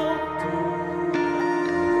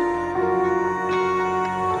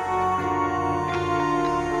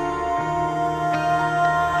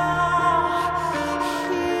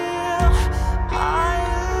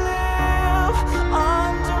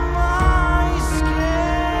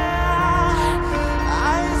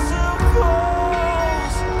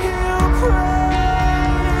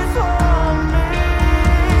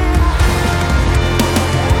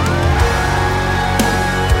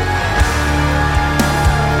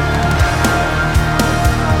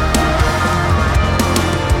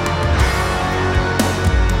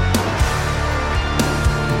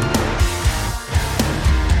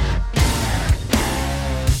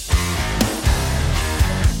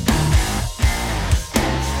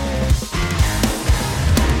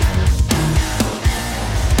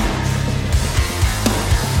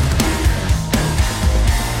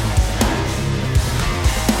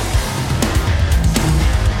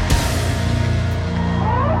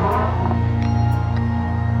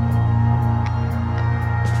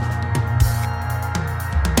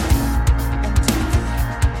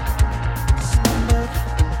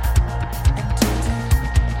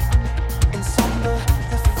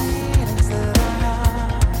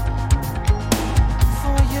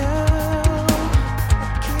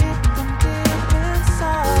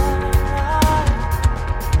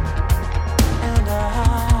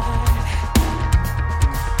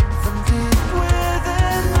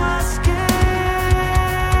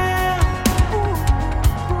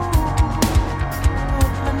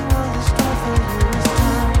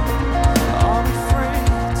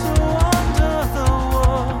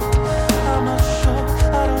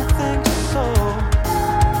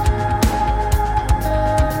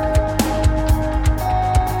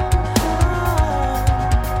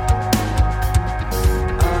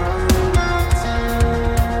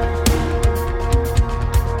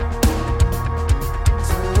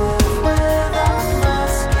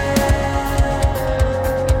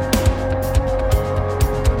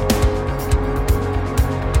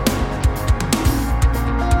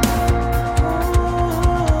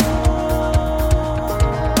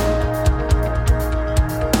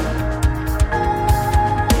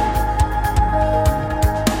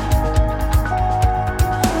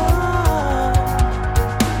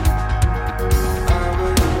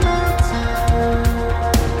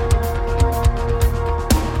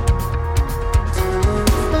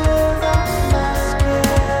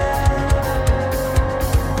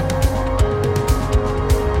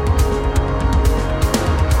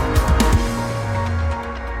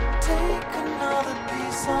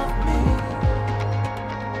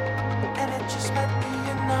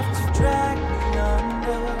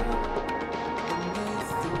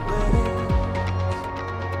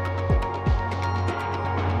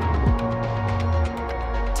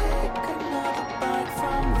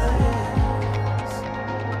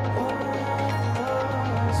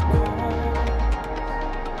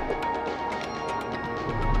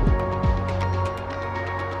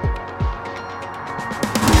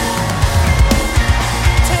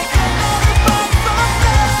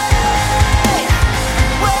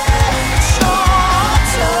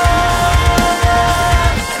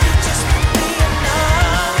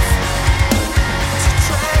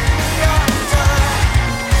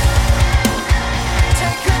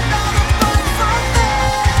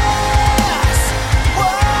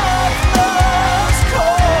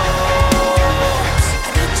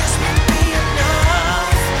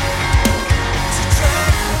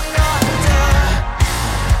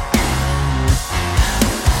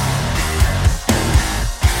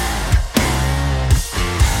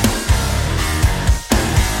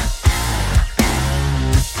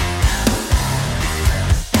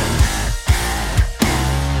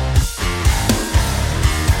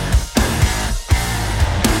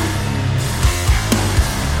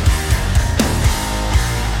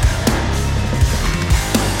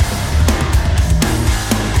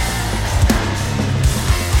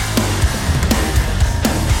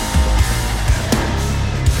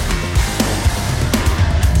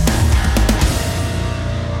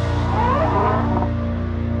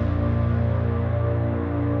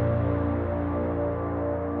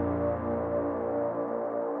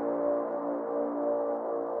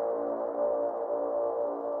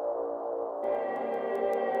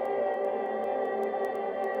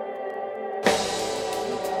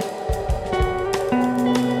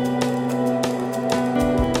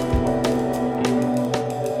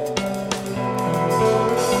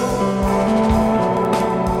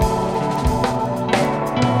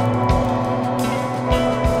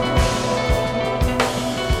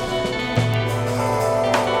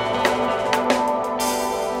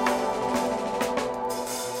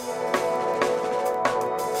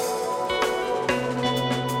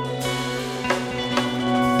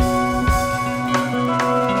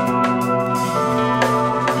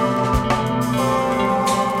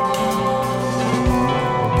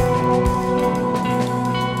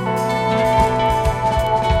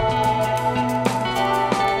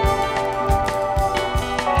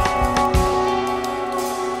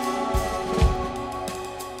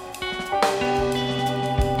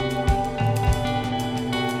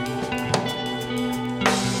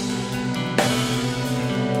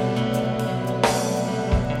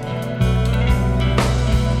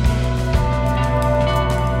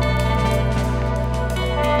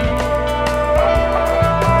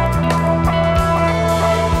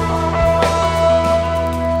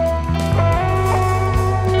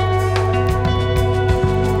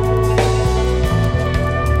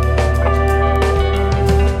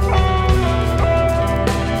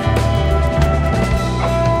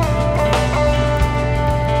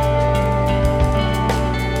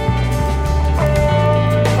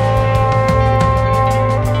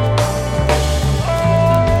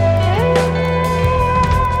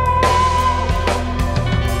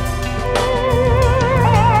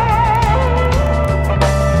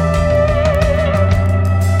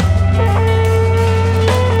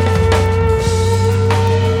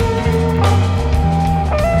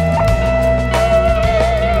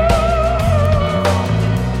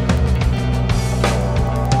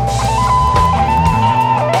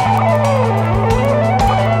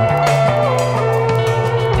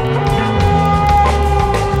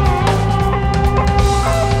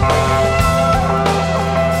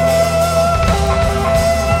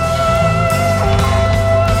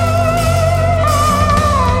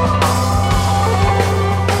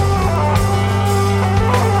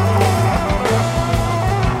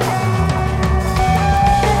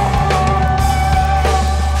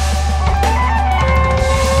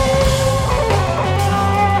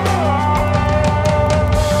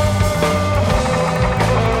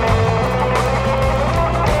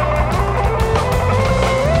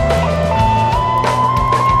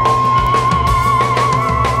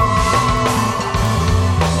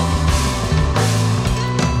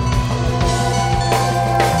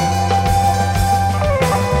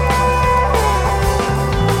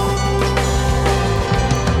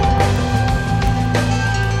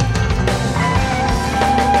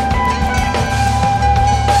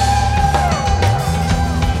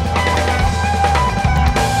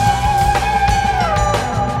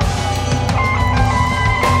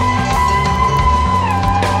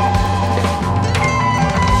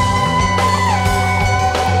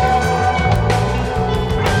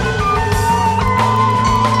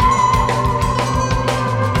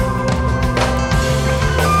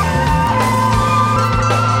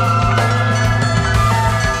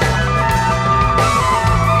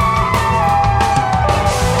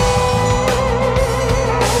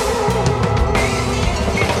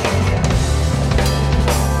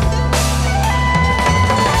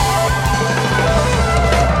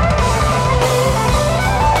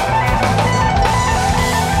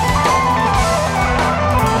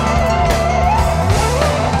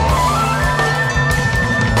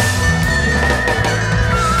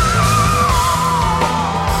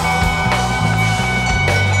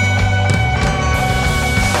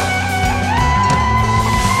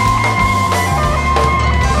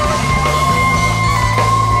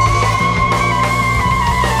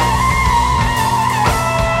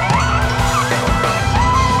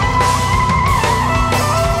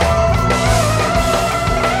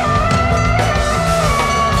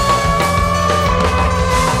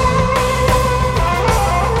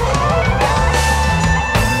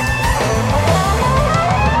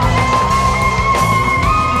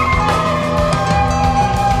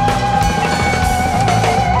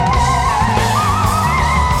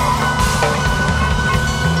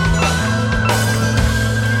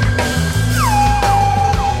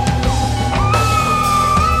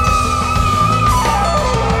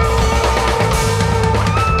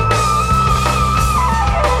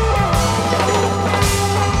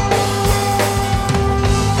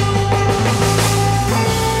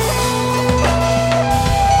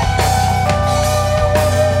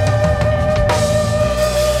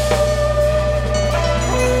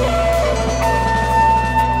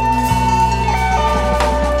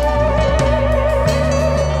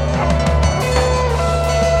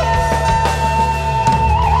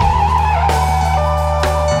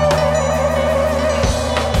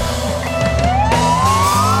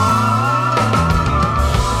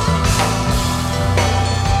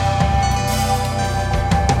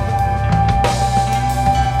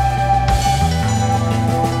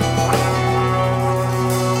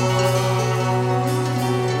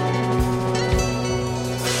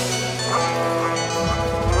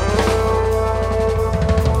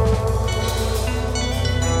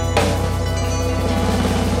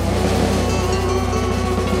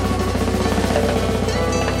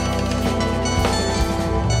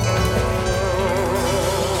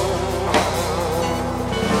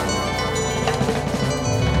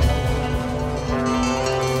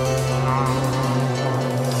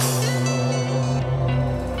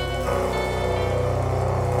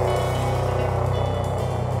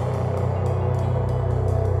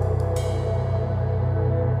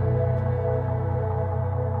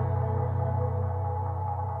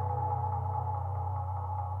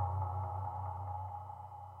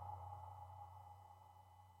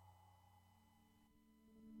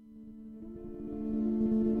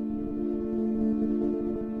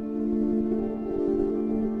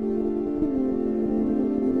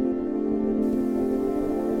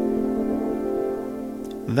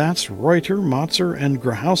 That's Reuter, Motzer, and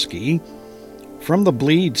Grahowski from the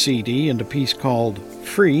Bleed CD and a piece called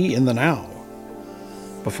Free in the Now.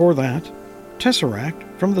 Before that,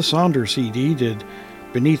 Tesseract from the Sonder CD did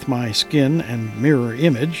Beneath My Skin and Mirror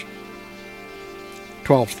Image.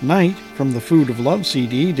 12th Night from the Food of Love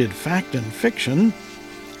CD did Fact and Fiction.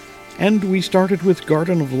 And we started with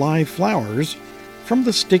Garden of Live Flowers from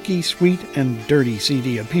the Sticky, Sweet, and Dirty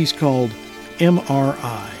CD, a piece called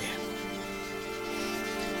MRI.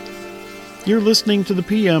 You're listening to the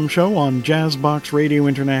PM Show on Jazzbox Radio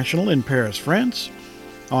International in Paris, France,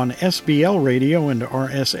 on SBL Radio and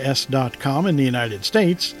RSS.com in the United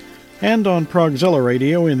States, and on Progzilla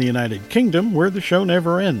Radio in the United Kingdom, where the show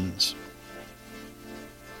never ends.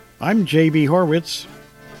 I'm JB Horwitz.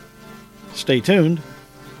 Stay tuned.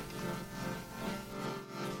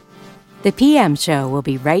 The PM Show will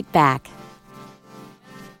be right back.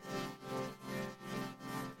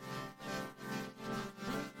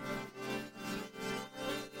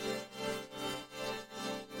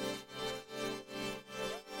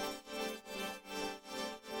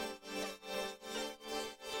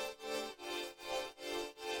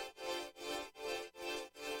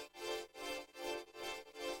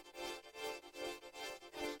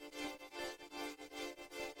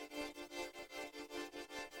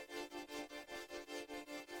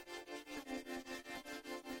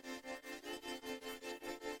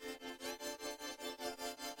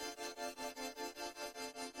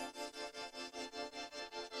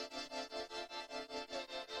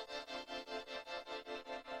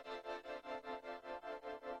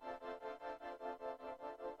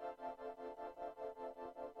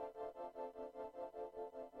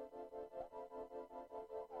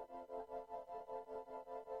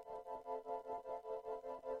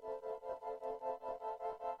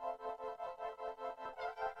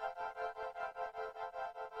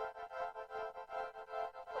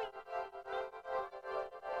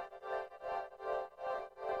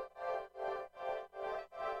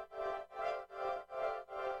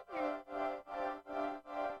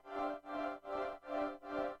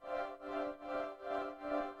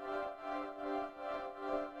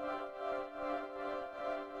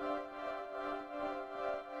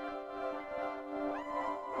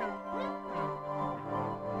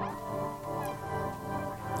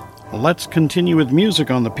 Let's continue with music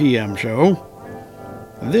on the PM Show.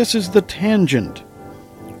 This is The Tangent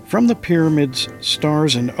from the Pyramids,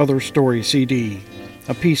 Stars and Other Story CD,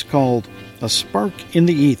 a piece called A Spark in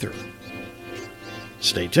the Ether.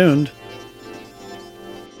 Stay tuned.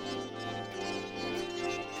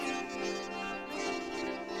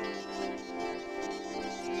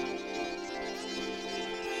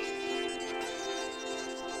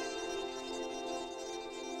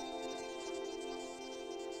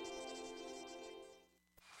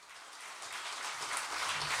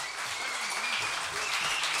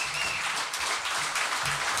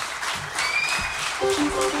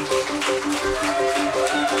 Go!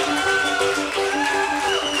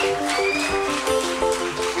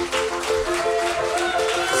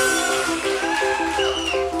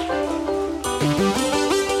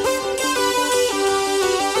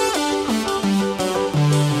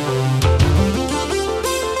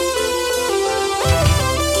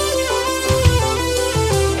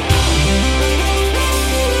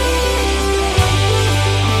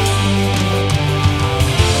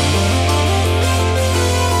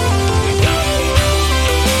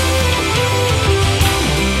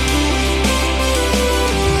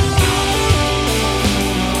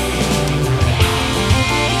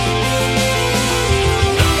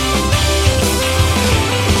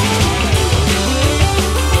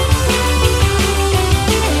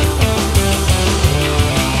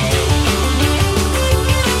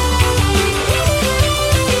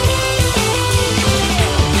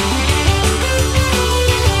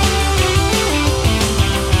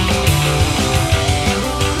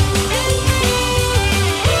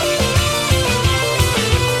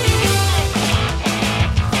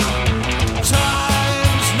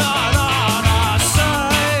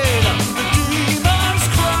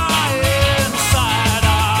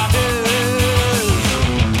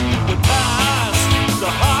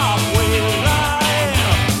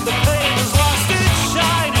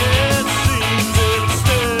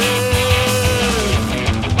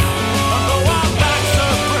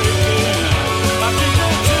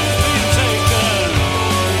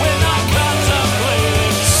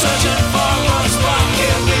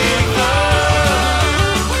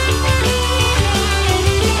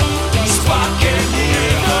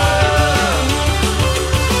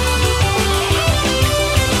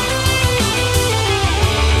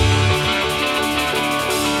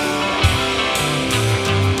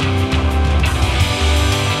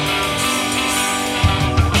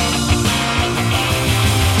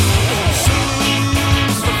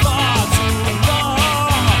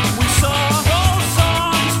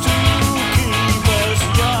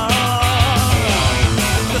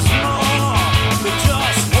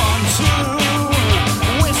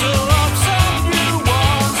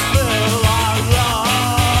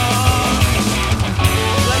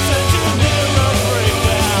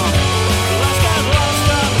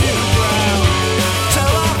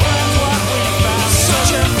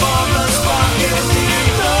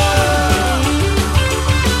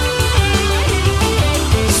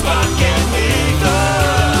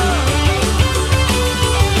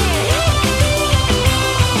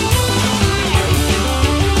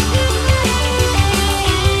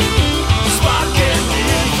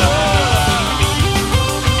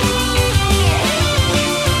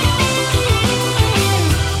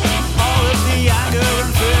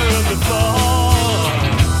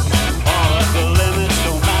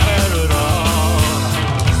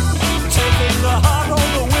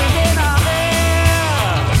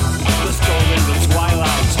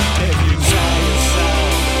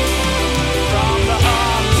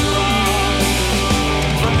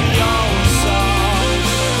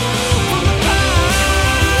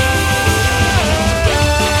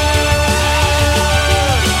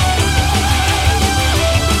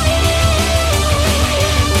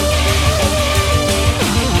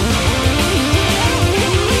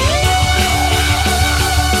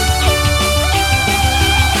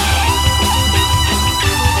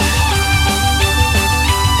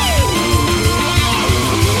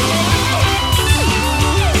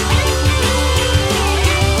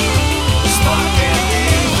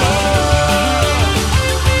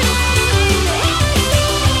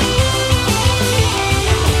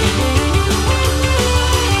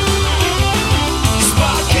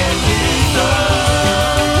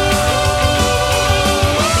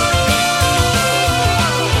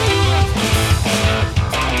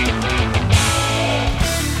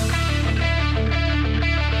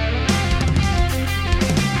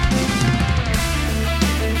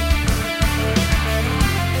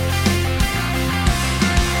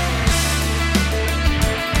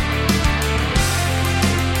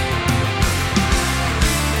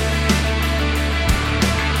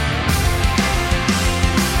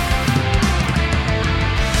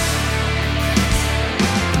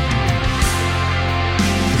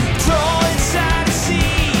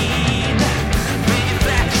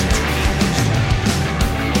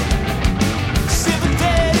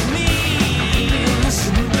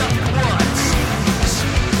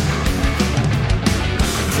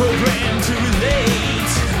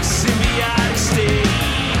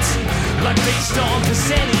 based on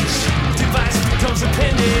percentage. Device becomes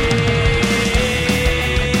appendage.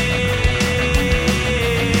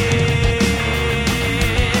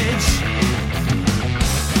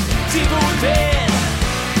 Deeper within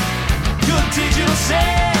your digital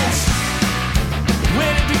sense.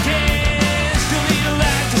 When it begins, you'll need a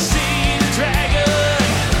light to see the dragon.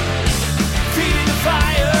 Feeding the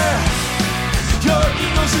fire, your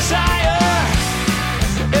ego's desire.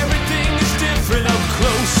 Everything is different up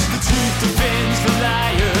close. The truth defends the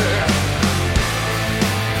liar.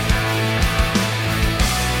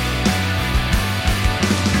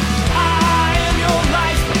 I am your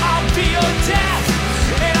life, I'll be your death.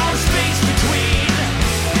 And all the space between,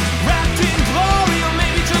 wrapped in glory or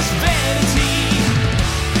maybe just vanity.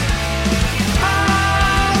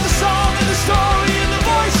 I'm the song and the story and the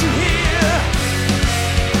voice you hear.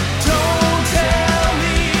 Don't tell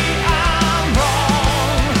me I'm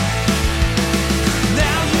wrong.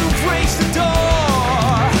 Now you've raised the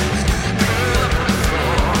door.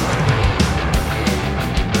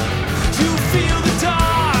 You feel the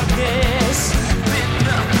darkness.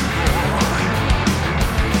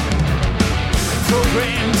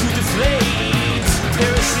 Programmed to deflate,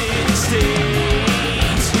 parasitic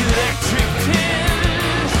states, electric pin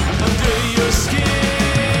under your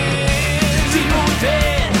skin. Deeper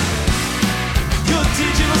within your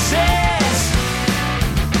digital sense.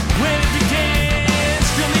 When it begins,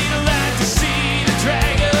 you'll need a light to see the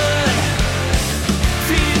dragon.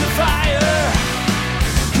 Feeding the fire,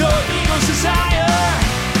 your ego's desire.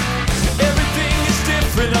 Everything is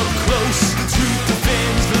different up close. The truth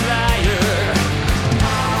defends the liar.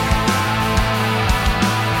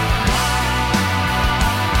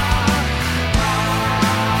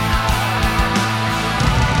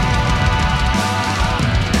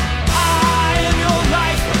 I am your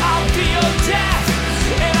life, I'll be your death.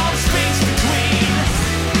 And all the space between,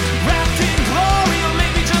 wrapped in glory or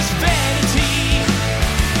maybe just vanity.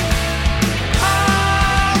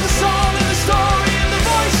 I'm the song and the story and the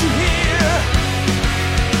voice you hear.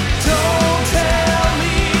 Don't tell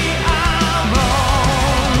me I'm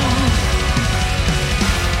wrong.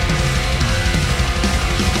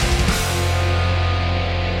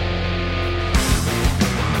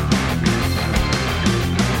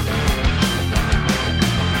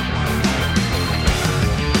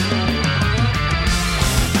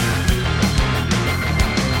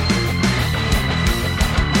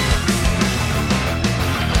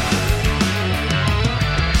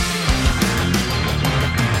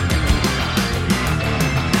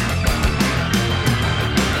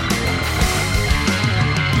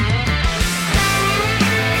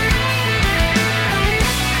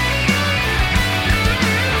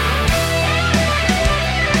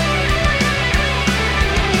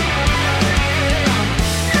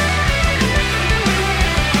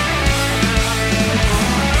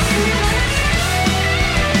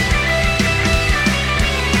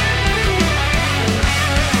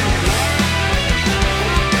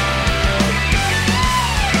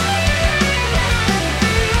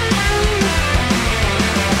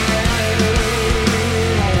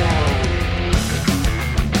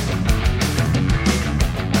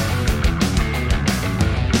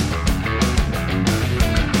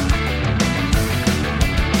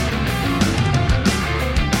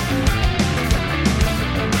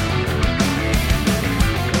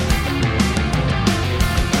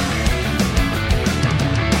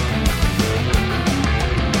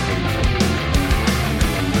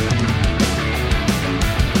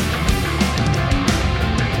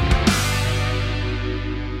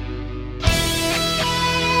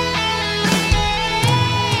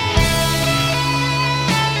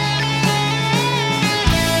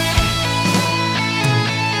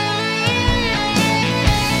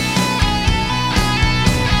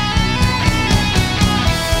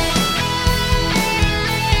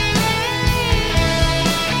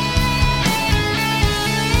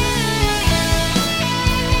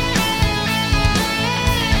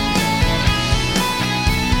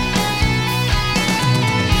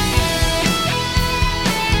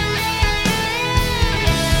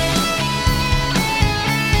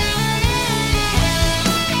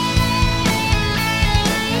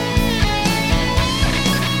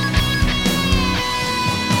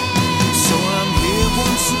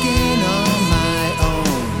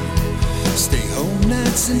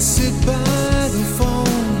 and sit by the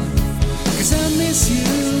phone, 'cause I miss you,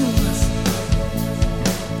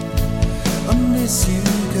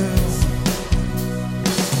 girl.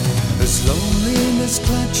 As loneliness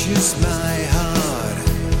clutches my heart,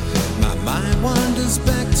 my mind wanders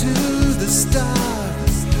back to the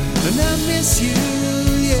start, and I miss you,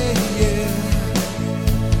 yeah,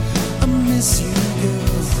 I miss you.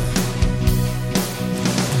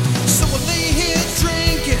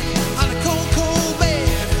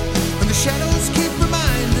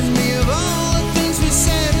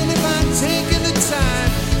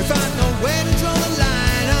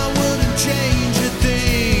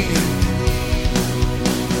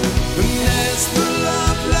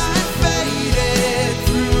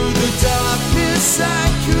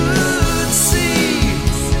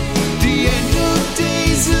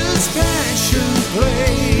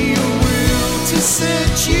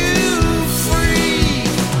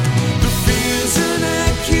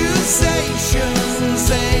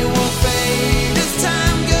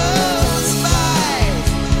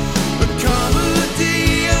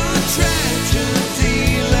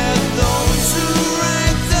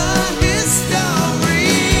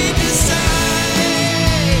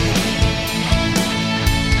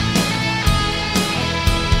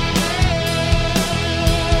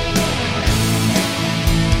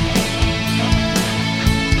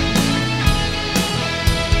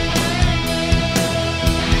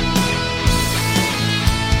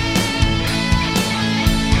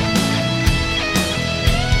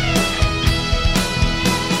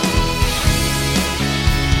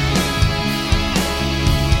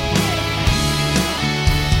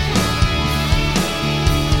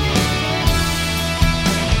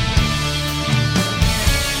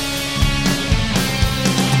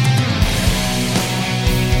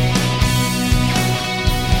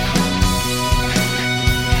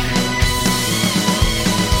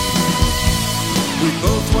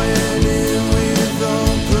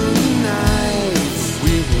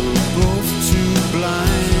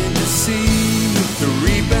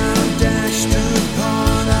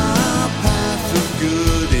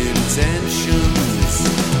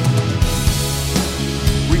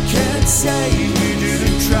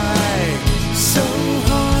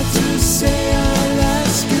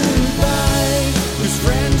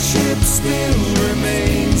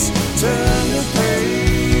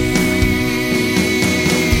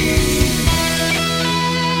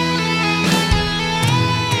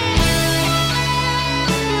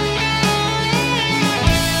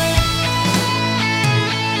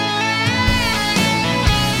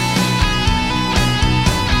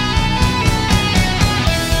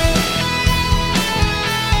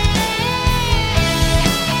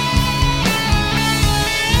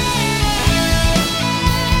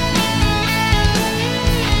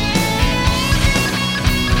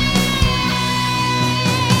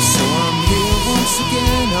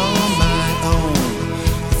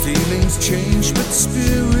 Feelings change, but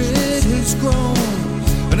spirit has grown,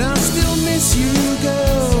 and I'll still miss you,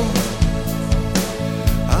 girl.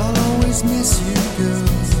 I'll always miss you, girl.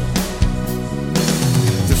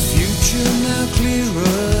 The future now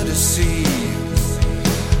clearer to see.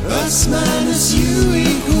 Us minus you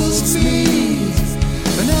equals me,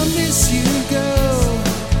 and I'll miss you, girl.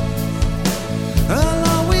 I'll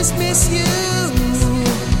always miss you.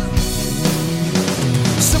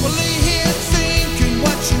 So I lay here thinking,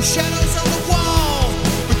 watching shadows on the wall,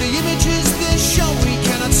 but the images they show me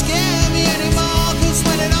cannot scare me anymore. 'Cause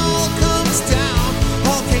when it all comes down,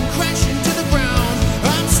 all came crashing to the ground,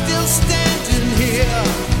 I'm still standing here.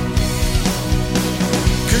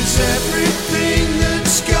 'Cause everything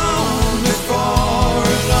that's gone before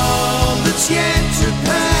and all that's yet to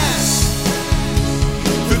pass,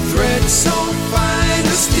 the thread so fine,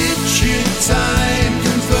 a stitch in time,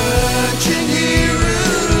 converging here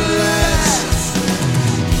at last.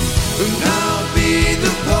 And I'll be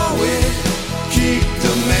the poet, keep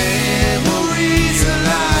the memories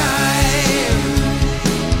alive.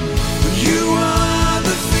 You are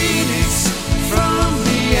the phoenix from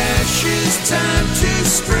the ashes, time to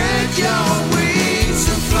spread your wings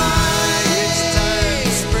and fly. It's time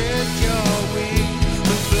to spread your wings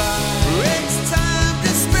and fly. It's time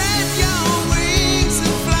to spread your wings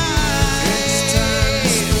and fly. It's time to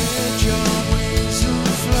spread your wings and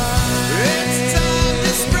fly. It's time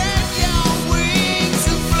to spread your wings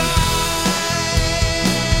and fly.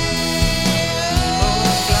 Oh,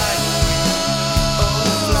 fly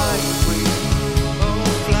away. Oh,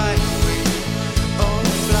 fly away. Oh,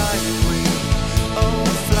 fly away. Oh,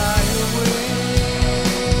 fly away.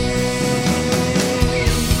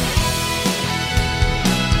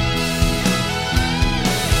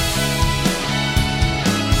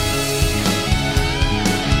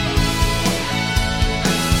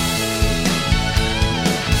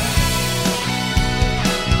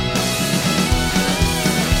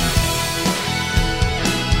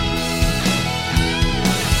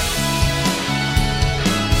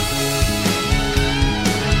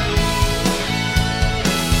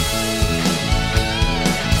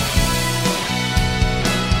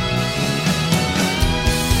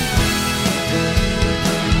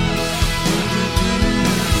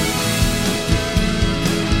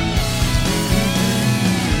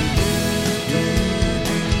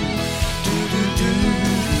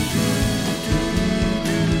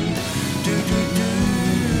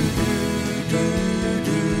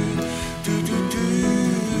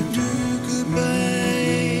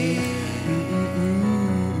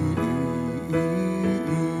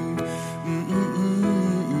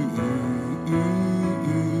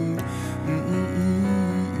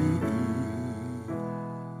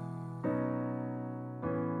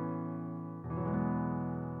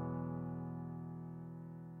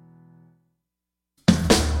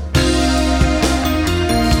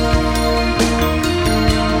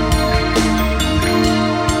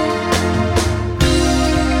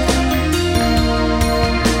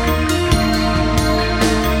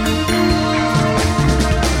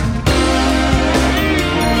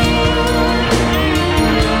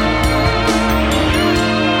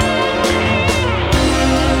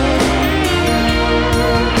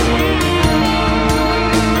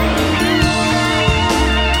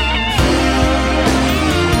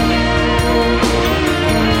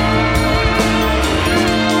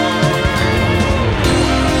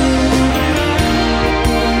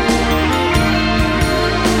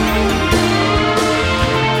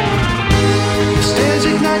 Stairs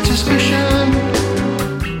ignite suspicion.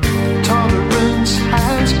 Tolerance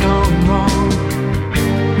has gone wrong.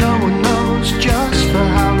 No one knows just for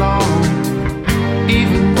how long,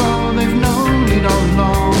 even though they've known it all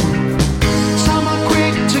along. Some are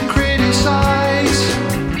quick to criticize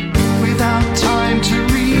without time to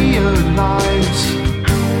realize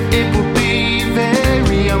it will be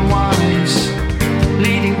very unwise,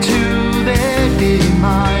 leading to their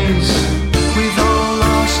demise. With all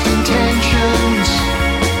lost intentions,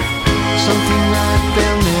 something that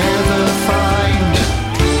they'll never find.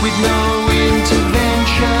 With no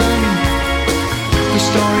intervention, the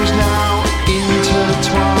story's now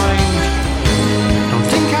intertwined. Don't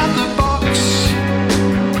think out the box,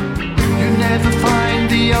 you never find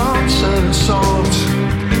the answer sought.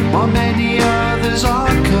 While many others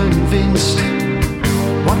are convinced,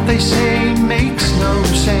 what they say makes no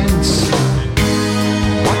sense.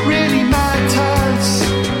 What really matters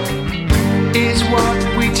is what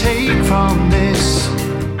we take from this.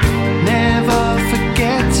 Never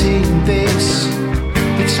forgetting this,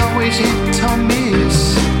 it's always hit or miss.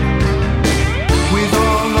 With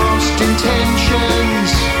all lost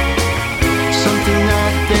intentions, something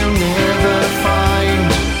that they'll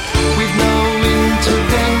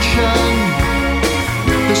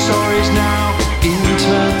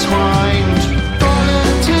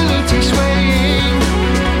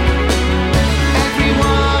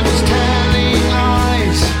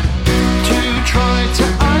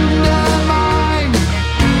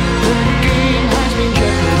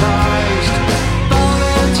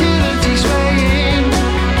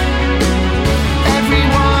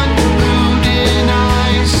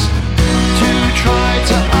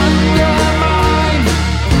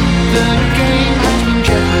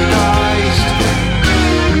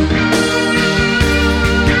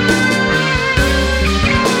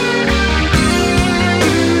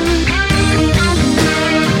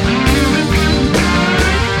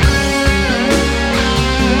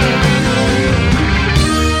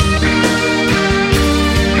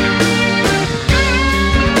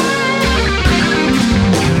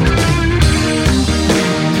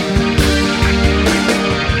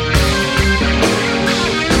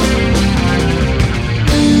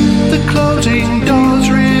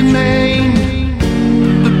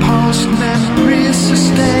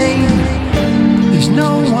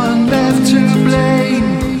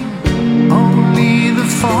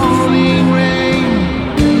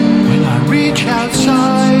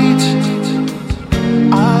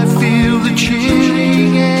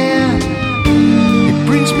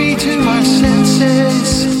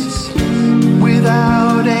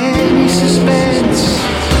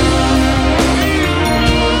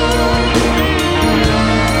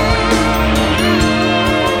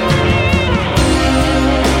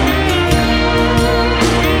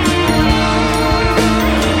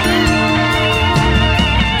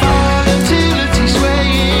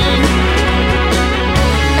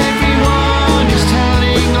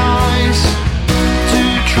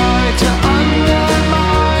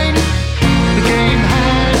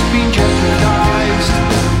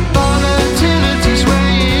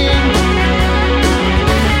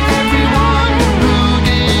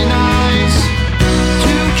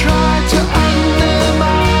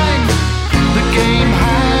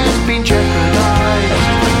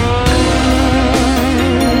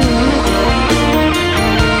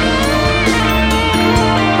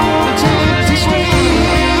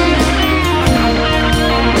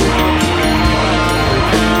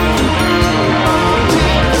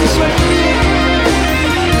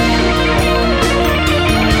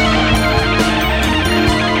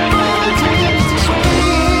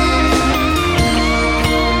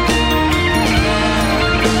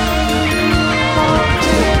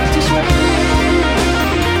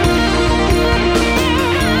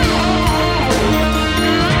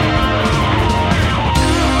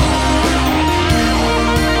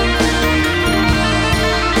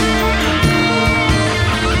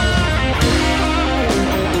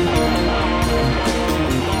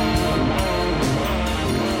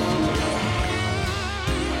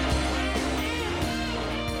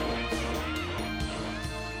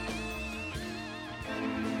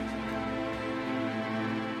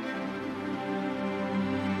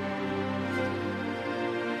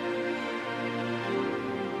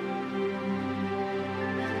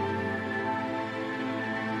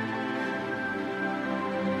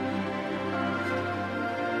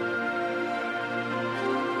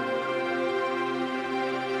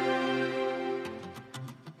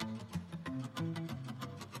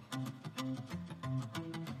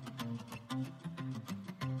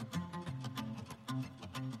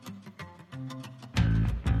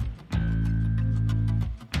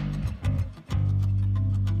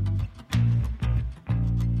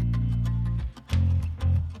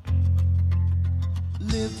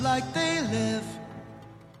Live like they live,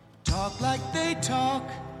 talk like they talk,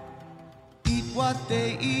 eat what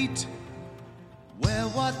they eat, wear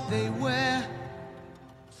what they wear,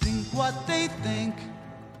 think what they think,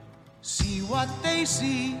 see what they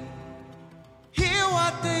see, hear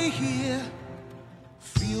what they hear,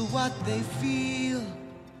 feel what they feel.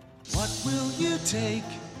 What will you take?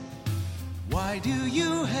 Why do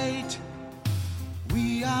you hate?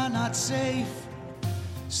 We are not safe,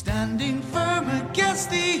 standing firm against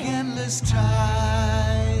the endless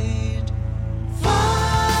tide.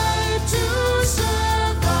 Fight to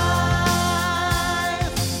survive,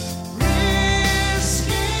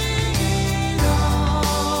 risking it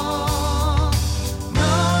all.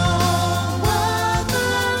 No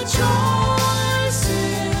other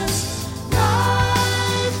choices,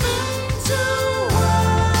 life into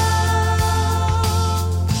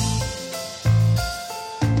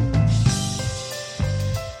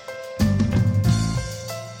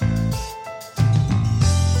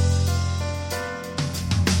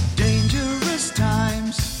dangerous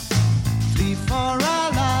times, flee for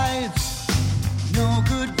our lives. No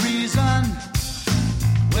good reason.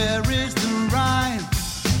 Where is the rhyme?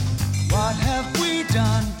 What have we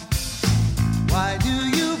done? Why do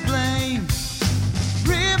you blame?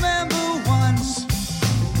 Remember once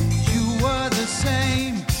you were the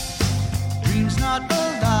same. Dreams not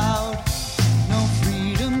allowed, no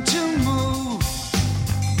freedom to move.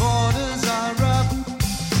 Borders are up,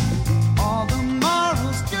 all the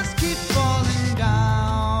morals just keep falling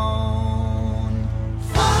down.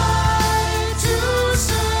 Fight to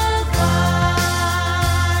survive,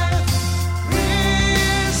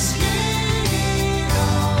 risking it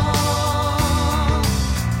all.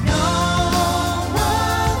 No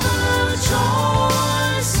other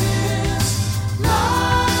choices,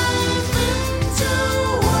 life into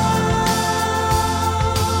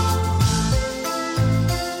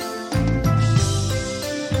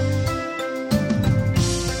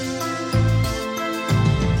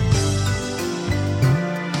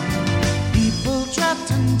people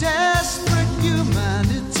trapped and desperate,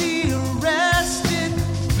 humanity arrested,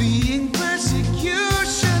 fleeing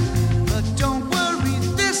persecution. But don't worry,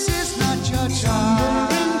 this is not your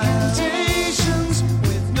child. Incantations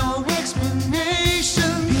with no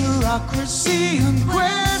explanation, bureaucracy and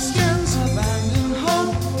questions. Abandon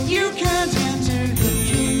hope, you can't enter.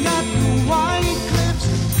 Looking at the white cliffs,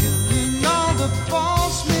 killing all the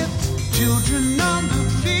false myths. Children on the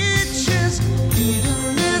beaches,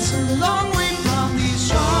 Eden is a long way from these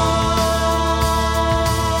shores.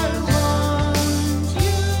 Won't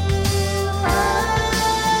you help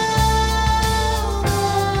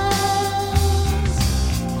us?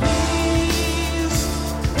 Please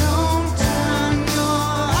don't turn your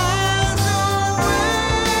eyes away.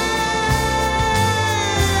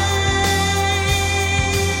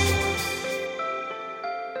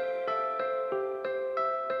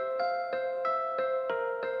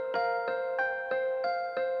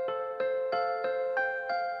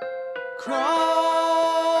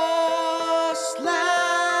 Cross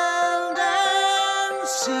land and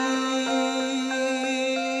sea,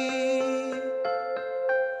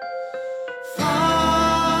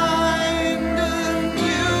 find a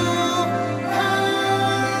new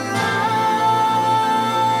horizon.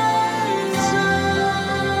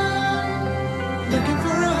 Looking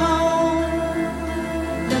for a home,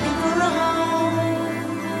 looking for a home,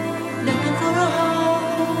 looking for a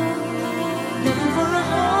home, looking for a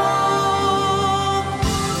home.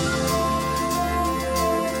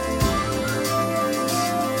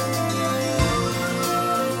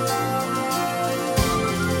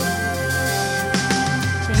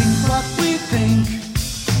 Think what we think,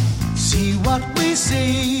 see what we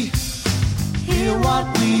see, hear what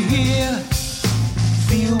we hear,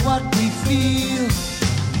 feel what we feel.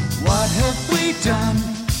 What have we done?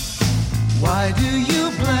 Why do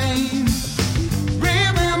you blame?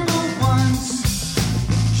 Remember once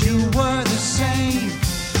you were the same.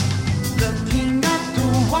 Looking at the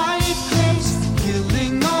white place,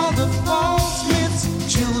 killing all the false myths.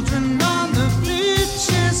 Children on the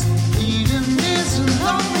beaches, Eden is a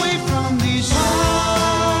long way from these shores.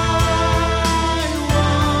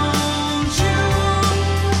 Won't you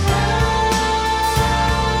help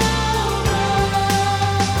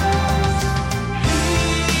us?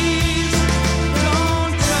 Please don't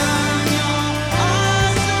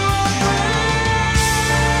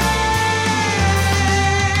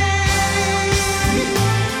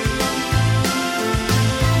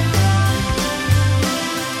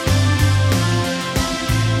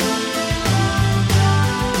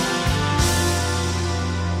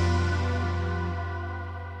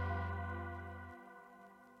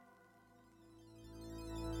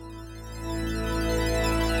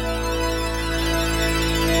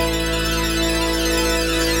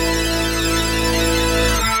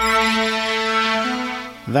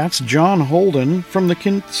That's John Holden from the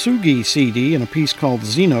Kintsugi CD in a piece called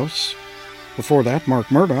Xenos. Before that, Mark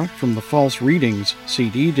Murdoch from the False Readings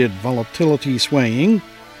CD did Volatility Swaying.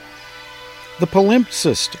 The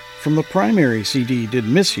Palimpsest from the Primary CD did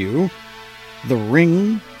Miss You. The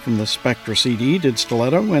Ring from the Spectra CD did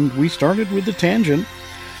Stiletto, and we started with The Tangent.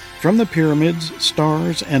 From the Pyramids,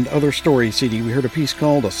 Stars, and Other Stories CD, we heard a piece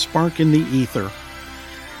called A Spark in the Ether.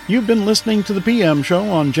 You've been listening to the PM Show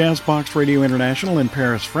on Jazzbox Radio International in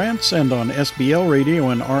Paris, France, and on SBL Radio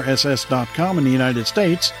and RSS.com in the United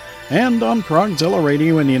States, and on Progzilla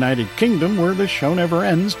Radio in the United Kingdom, where the show never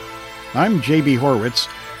ends. I'm JB Horwitz.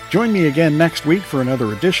 Join me again next week for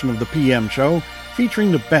another edition of the PM Show,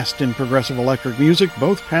 featuring the best in progressive electric music,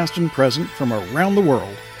 both past and present, from around the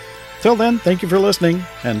world. Till then, thank you for listening,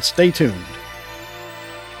 and stay tuned.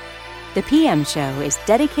 The PM Show is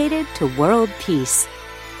dedicated to world peace.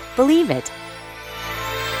 Believe it.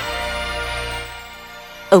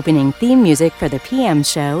 Opening theme music for the PM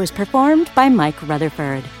Show is performed by Mike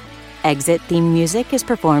Rutherford. Exit theme music is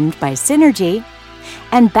performed by Synergy,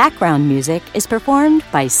 and background music is performed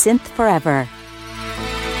by Synth Forever.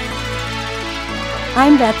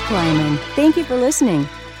 I'm Beth Kleiman. Thank you for listening.